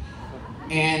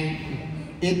 And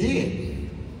it did.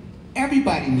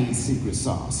 Everybody needs secret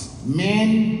sauce.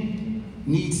 Men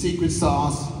need secret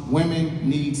sauce. Women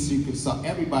need secret sauce.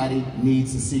 Everybody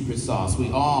needs a secret sauce.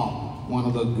 We all want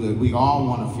to look good. We all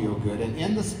want to feel good. And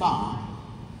in the spa,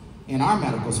 in our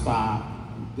medical spa,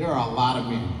 there are a lot of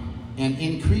men. And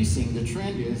increasing, the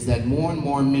trend is that more and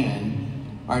more men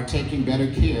are taking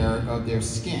better care of their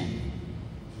skin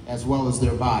as well as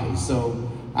their bodies.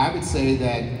 So I would say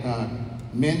that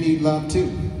men need love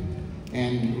too.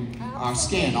 And our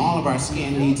skin, all of our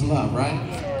skin needs love, right?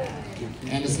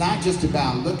 And it's not just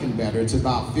about looking better, it's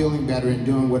about feeling better and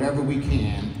doing whatever we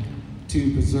can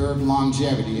to preserve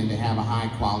longevity and to have a high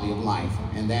quality of life.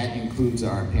 And that includes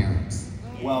our appearance.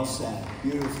 Well said,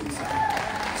 beautifully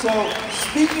said. So,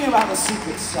 speaking about the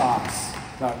secret sauce,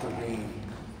 Dr. Green,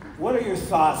 what are your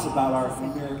thoughts about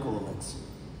our miracle elixir?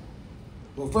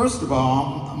 Well, first of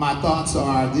all, my thoughts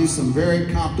are, these some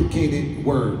very complicated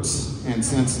words. And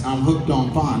since I'm hooked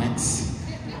on phonics,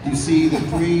 you see the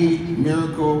 3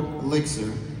 miracle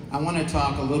elixir, I want to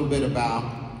talk a little bit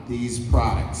about these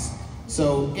products.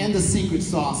 So in the secret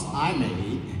sauce I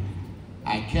made,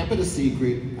 I kept it a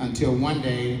secret until one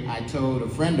day I told a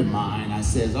friend of mine, I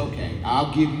says, okay,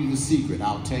 I'll give you the secret.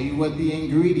 I'll tell you what the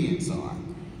ingredients are.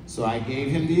 So I gave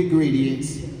him the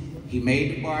ingredients. He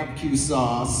made the barbecue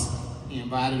sauce. He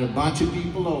invited a bunch of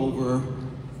people over,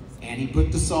 and he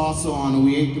put the sauce on, and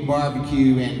we ate the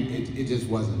barbecue, and it just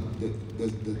wasn't,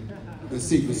 the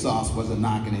secret sauce wasn't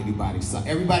knocking anybody's socks.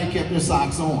 Everybody kept their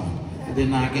socks on. It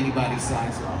didn't knock anybody's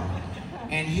socks off.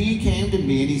 And he came to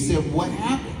me and he said, what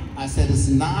happened? I said, it's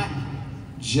not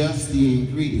just the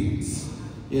ingredients.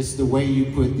 It's the way you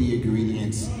put the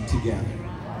ingredients together.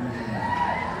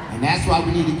 And that's why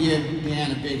we need to give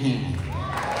Dan a big hand.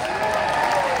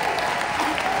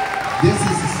 This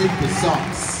is the secret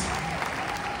sauce.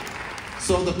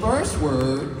 So the first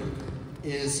word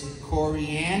is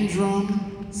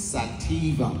coriandrum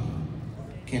sativum.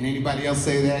 Can anybody else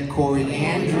say that?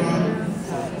 Coriandrum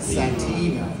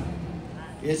sativum.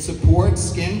 It supports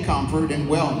skin comfort and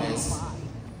wellness,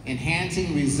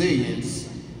 enhancing resilience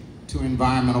to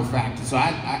environmental factors. So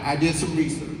I did some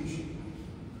research,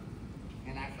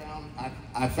 and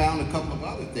I found a couple of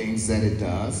other things that it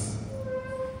does.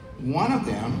 One of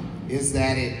them is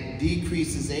that it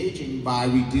decreases aging by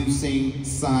reducing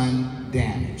sun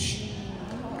damage.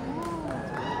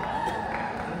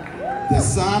 The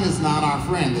sun is not our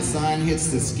friend. The sun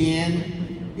hits the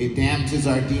skin, it damages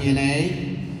our DNA,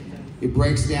 it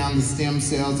breaks down the stem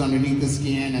cells underneath the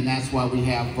skin, and that's why we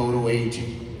have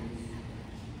photoaging.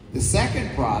 The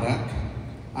second product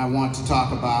I want to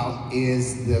talk about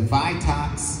is the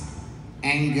Vitox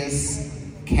Angus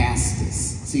Castus.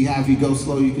 See how if you go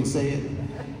slow you can say it?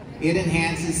 It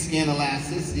enhances skin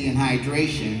elasticity and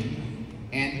hydration,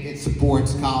 and it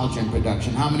supports collagen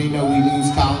production. How many know we lose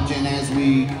collagen as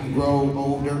we grow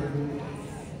older?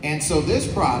 And so this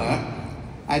product,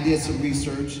 I did some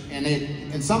research, and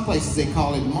in some places they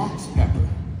call it monk's pepper.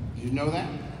 Did you know that?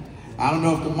 I don't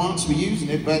know if the monks were using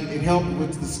it, but it helped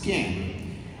with the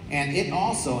skin. And it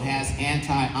also has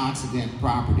antioxidant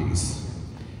properties.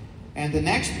 And the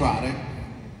next product,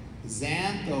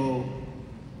 Xantho,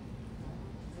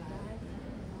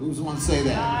 who's the one to say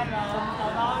that?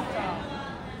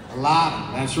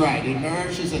 Alauda, that's right. It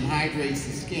nourishes and hydrates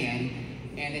the skin,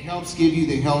 and it helps give you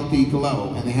the healthy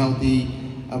glow and the healthy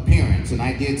appearance. And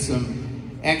I did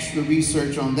some extra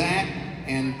research on that,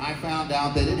 and I found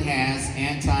out that it has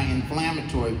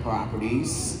anti-inflammatory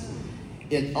properties.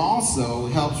 It also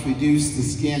helps reduce the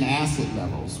skin acid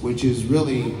levels, which is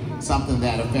really something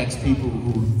that affects people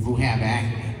who have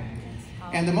acne.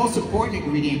 And the most important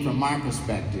ingredient from my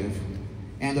perspective,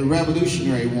 and the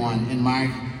revolutionary one in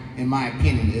my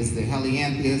opinion, is the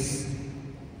Helianthus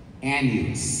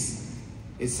annuus.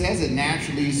 It says it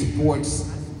naturally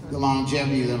supports the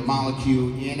longevity of the molecule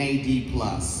NAD+,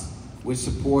 which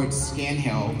supports skin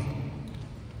health,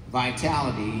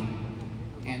 vitality,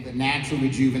 and the natural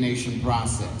rejuvenation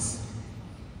process.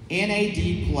 NAD+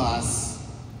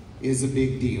 is a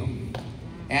big deal.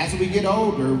 As we get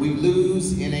older, we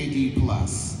lose NAD+.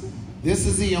 This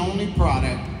is the only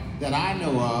product that I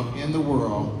know of in the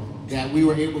world that we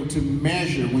were able to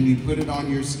measure when you put it on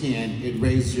your skin, it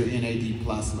raises your NAD+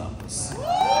 levels.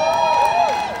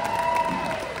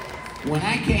 When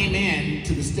I came in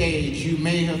to the stage, you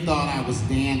may have thought I was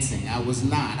dancing. I was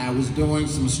not. I was doing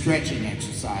some stretching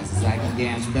exercises. I can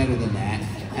dance better than that.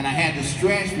 And I had to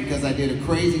stretch because I did a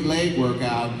crazy leg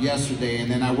workout yesterday,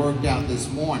 and then I worked out this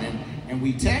morning. And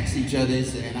we text each other,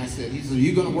 and I said, he said, are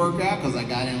you gonna work out? Because I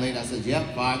got in late. I said,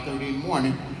 yep, 5:30 in the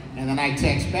morning. And then I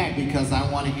text back because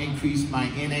I want to increase my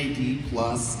NAD+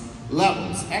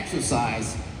 levels.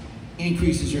 Exercise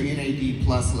increases your NAD+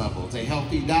 levels. A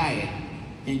healthy diet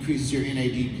increases your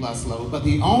NAD+ level. But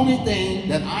the only thing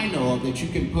that I know of that you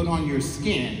can put on your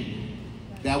skin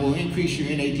that will increase your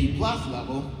NAD+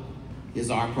 level is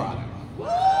our product.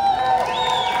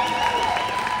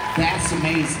 That's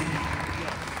amazing.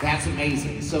 That's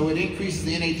amazing. So it increases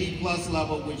the NAD plus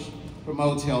level, which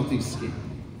promotes healthy skin.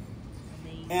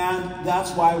 And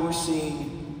that's why we're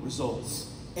seeing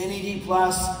results. NAD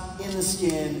plus in the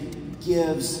skin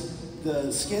gives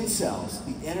the skin cells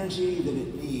the energy that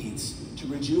it needs to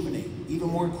rejuvenate even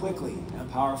more quickly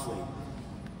and powerfully.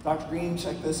 Dr. Green,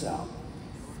 check this out.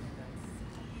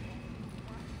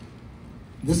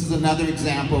 This is another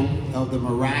example of the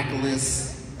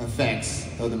miraculous effects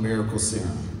of the Miracle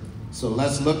Serum. So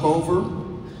let's look over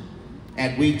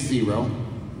at week 0.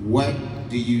 What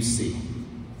do you see?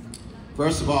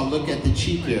 First of all, look at the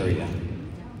cheek area.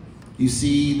 You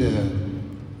see the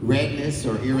redness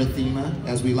or erythema,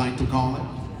 as we like to call it.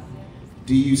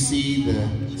 Do you see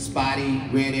the spotty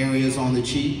red areas on the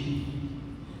cheek?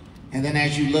 And then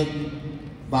as you look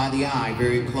by the eye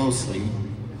very closely,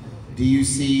 do you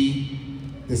see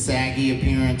the saggy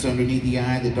appearance underneath the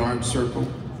eye, the dark circle?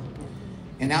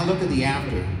 And now look at the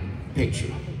after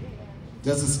picture.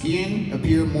 Does the skin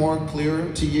appear more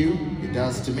clearer to you? It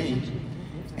does to me.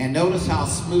 And notice how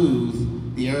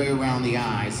smooth the area around the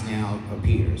eyes now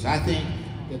appears. I think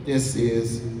that this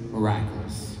is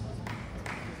miraculous.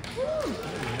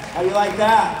 How do you like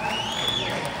that?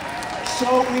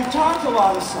 So we've talked a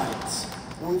lot of science,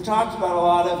 and we've talked about a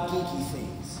lot of geeky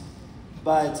things,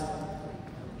 but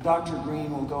Dr.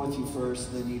 Green will go with you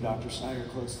first, then you, Dr. Snyder,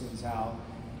 close things out.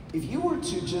 If you were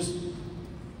to just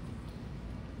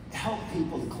help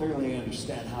people to clearly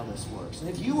understand how this works, and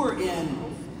if you were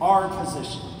in our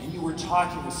position and you were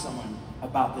talking with someone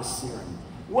about this serum,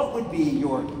 what would be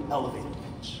your elevator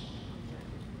pitch?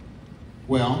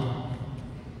 Well,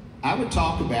 I would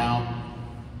talk about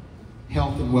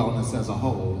health and wellness as a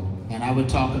whole, and I would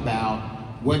talk about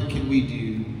what can we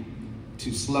do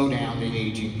to slow down the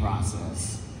aging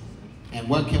process, and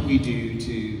what can we do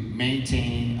to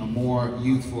maintain a more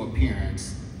youthful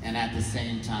appearance and at the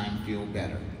same time feel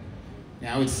better.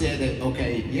 Now, I would say that,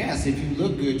 okay, yes, if you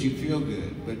look good, you feel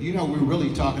good, but you know, we're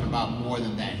really talking about more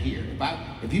than that here.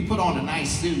 If you put on a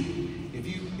nice suit,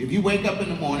 if you wake up in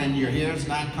the morning, your hair's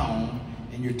not combed,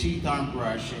 and your teeth aren't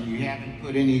brushed, and you haven't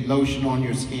put any lotion on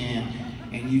your skin,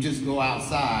 and you just go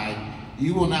outside,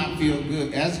 you will not feel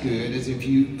good as if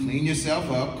you clean yourself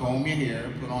up, comb your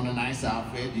hair, put on a nice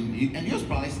outfit, and you'll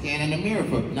probably stand in the mirror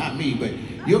for, not me, but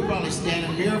you'll probably stand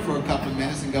in the mirror for a couple of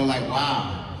minutes and go like,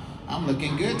 wow, I'm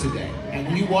looking good today. And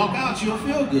when you walk out, you'll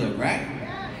feel good, right?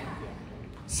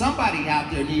 Somebody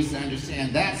out there needs to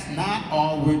understand that's not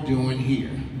all we're doing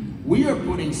here. We are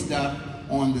putting stuff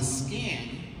on the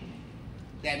skin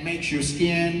that makes your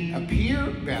skin appear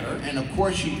better, and of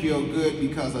course you feel good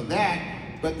because of that,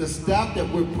 but the stuff that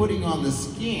we're putting on the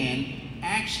skin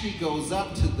actually goes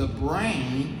up to the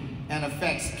brain and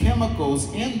affects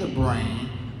chemicals in the brain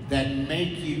that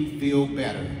make you feel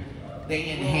better.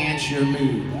 They enhance your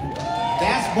mood.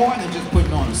 That's more than just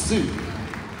putting on a suit.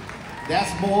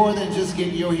 That's more than just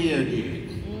getting your hair did.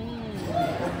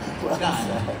 Well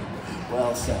said.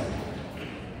 Well said.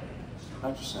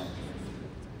 Dr. Snyder.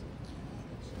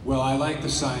 Well, I like the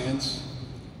science,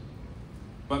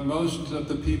 but most of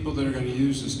the people that are going to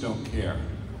use this don't care.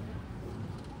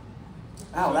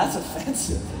 Ow, that's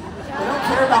offensive. They don't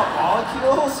care about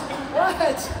molecules?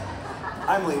 What?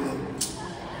 I'm leaving.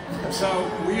 So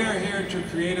we are here to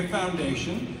create a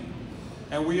foundation,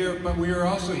 and we are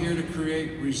also here to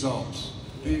create results.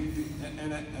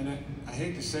 I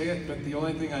hate to say it, but the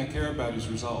only thing I care about is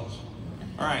results.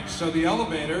 All right, so the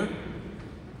elevator,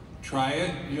 try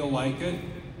it, you'll like it.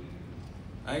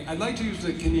 I'd like to use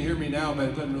the "can you hear me now," but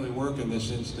it doesn't really work in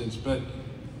this instance. But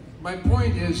my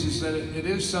point is that it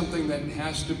is something that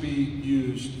has to be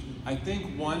used. I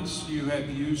think once you have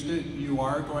used it, you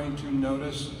are going to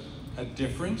notice a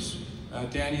difference.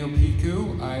 Daniel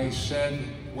Piku, I said,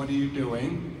 "What are you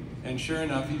doing?" And sure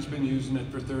enough, he's been using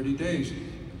it for 30 days.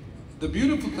 The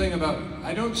beautiful thing about,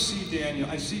 I don't see Daniel,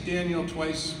 I see Daniel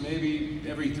twice, maybe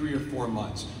every 3 or 4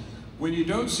 months. When you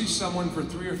don't see someone for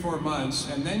 3 or 4 months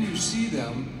and then you see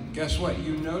them, guess what?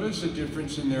 You notice a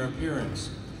difference in their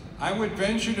appearance. I would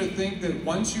venture to think that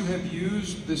once you have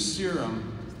used the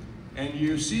serum and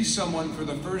you see someone for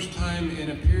the first time in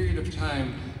a period of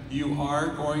time, you are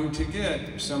going to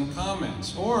get some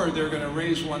comments. Or they're going to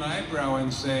raise one eyebrow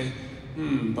and say,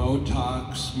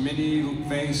 Botox, mini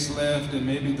facelift, and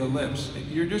maybe the lips.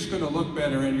 You're just going to look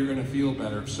better and you're going to feel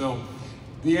better. So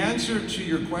the answer to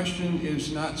your question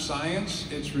is not science,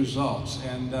 it's results.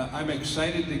 And I'm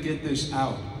excited to get this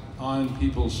out on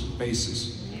people's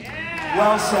faces. Yeah.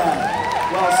 Well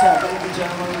said. Well said, ladies and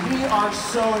gentlemen. We are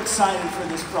so excited for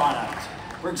this product.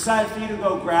 We're excited for you to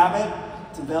go grab it.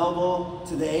 It's available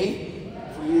today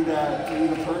for you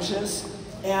to purchase.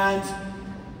 And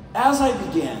as I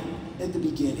began at the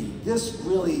beginning, this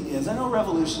really is, I know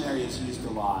revolutionary is used a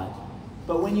lot,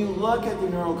 but when you look at the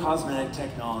neurocosmetic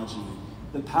technology,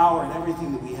 the power and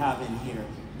everything that we have in here,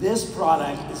 this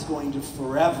product is going to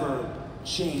forever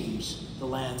change the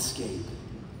landscape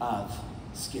of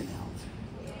skin health.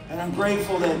 And I'm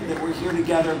grateful that we're here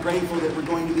together, grateful that we're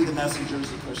going to be the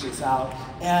messengers that push this out,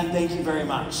 and thank you very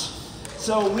much.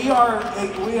 So we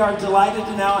are delighted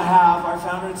to now have our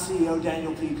founder and CEO,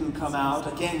 Daniel Piku, come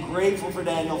out. Again, grateful for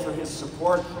Daniel for his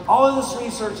support. All of this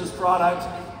research, this product,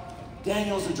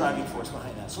 Daniel's the driving force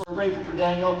behind that. So we're grateful for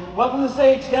Daniel. Welcome to the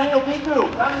stage, Daniel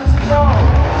Piku, founder and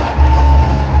CEO.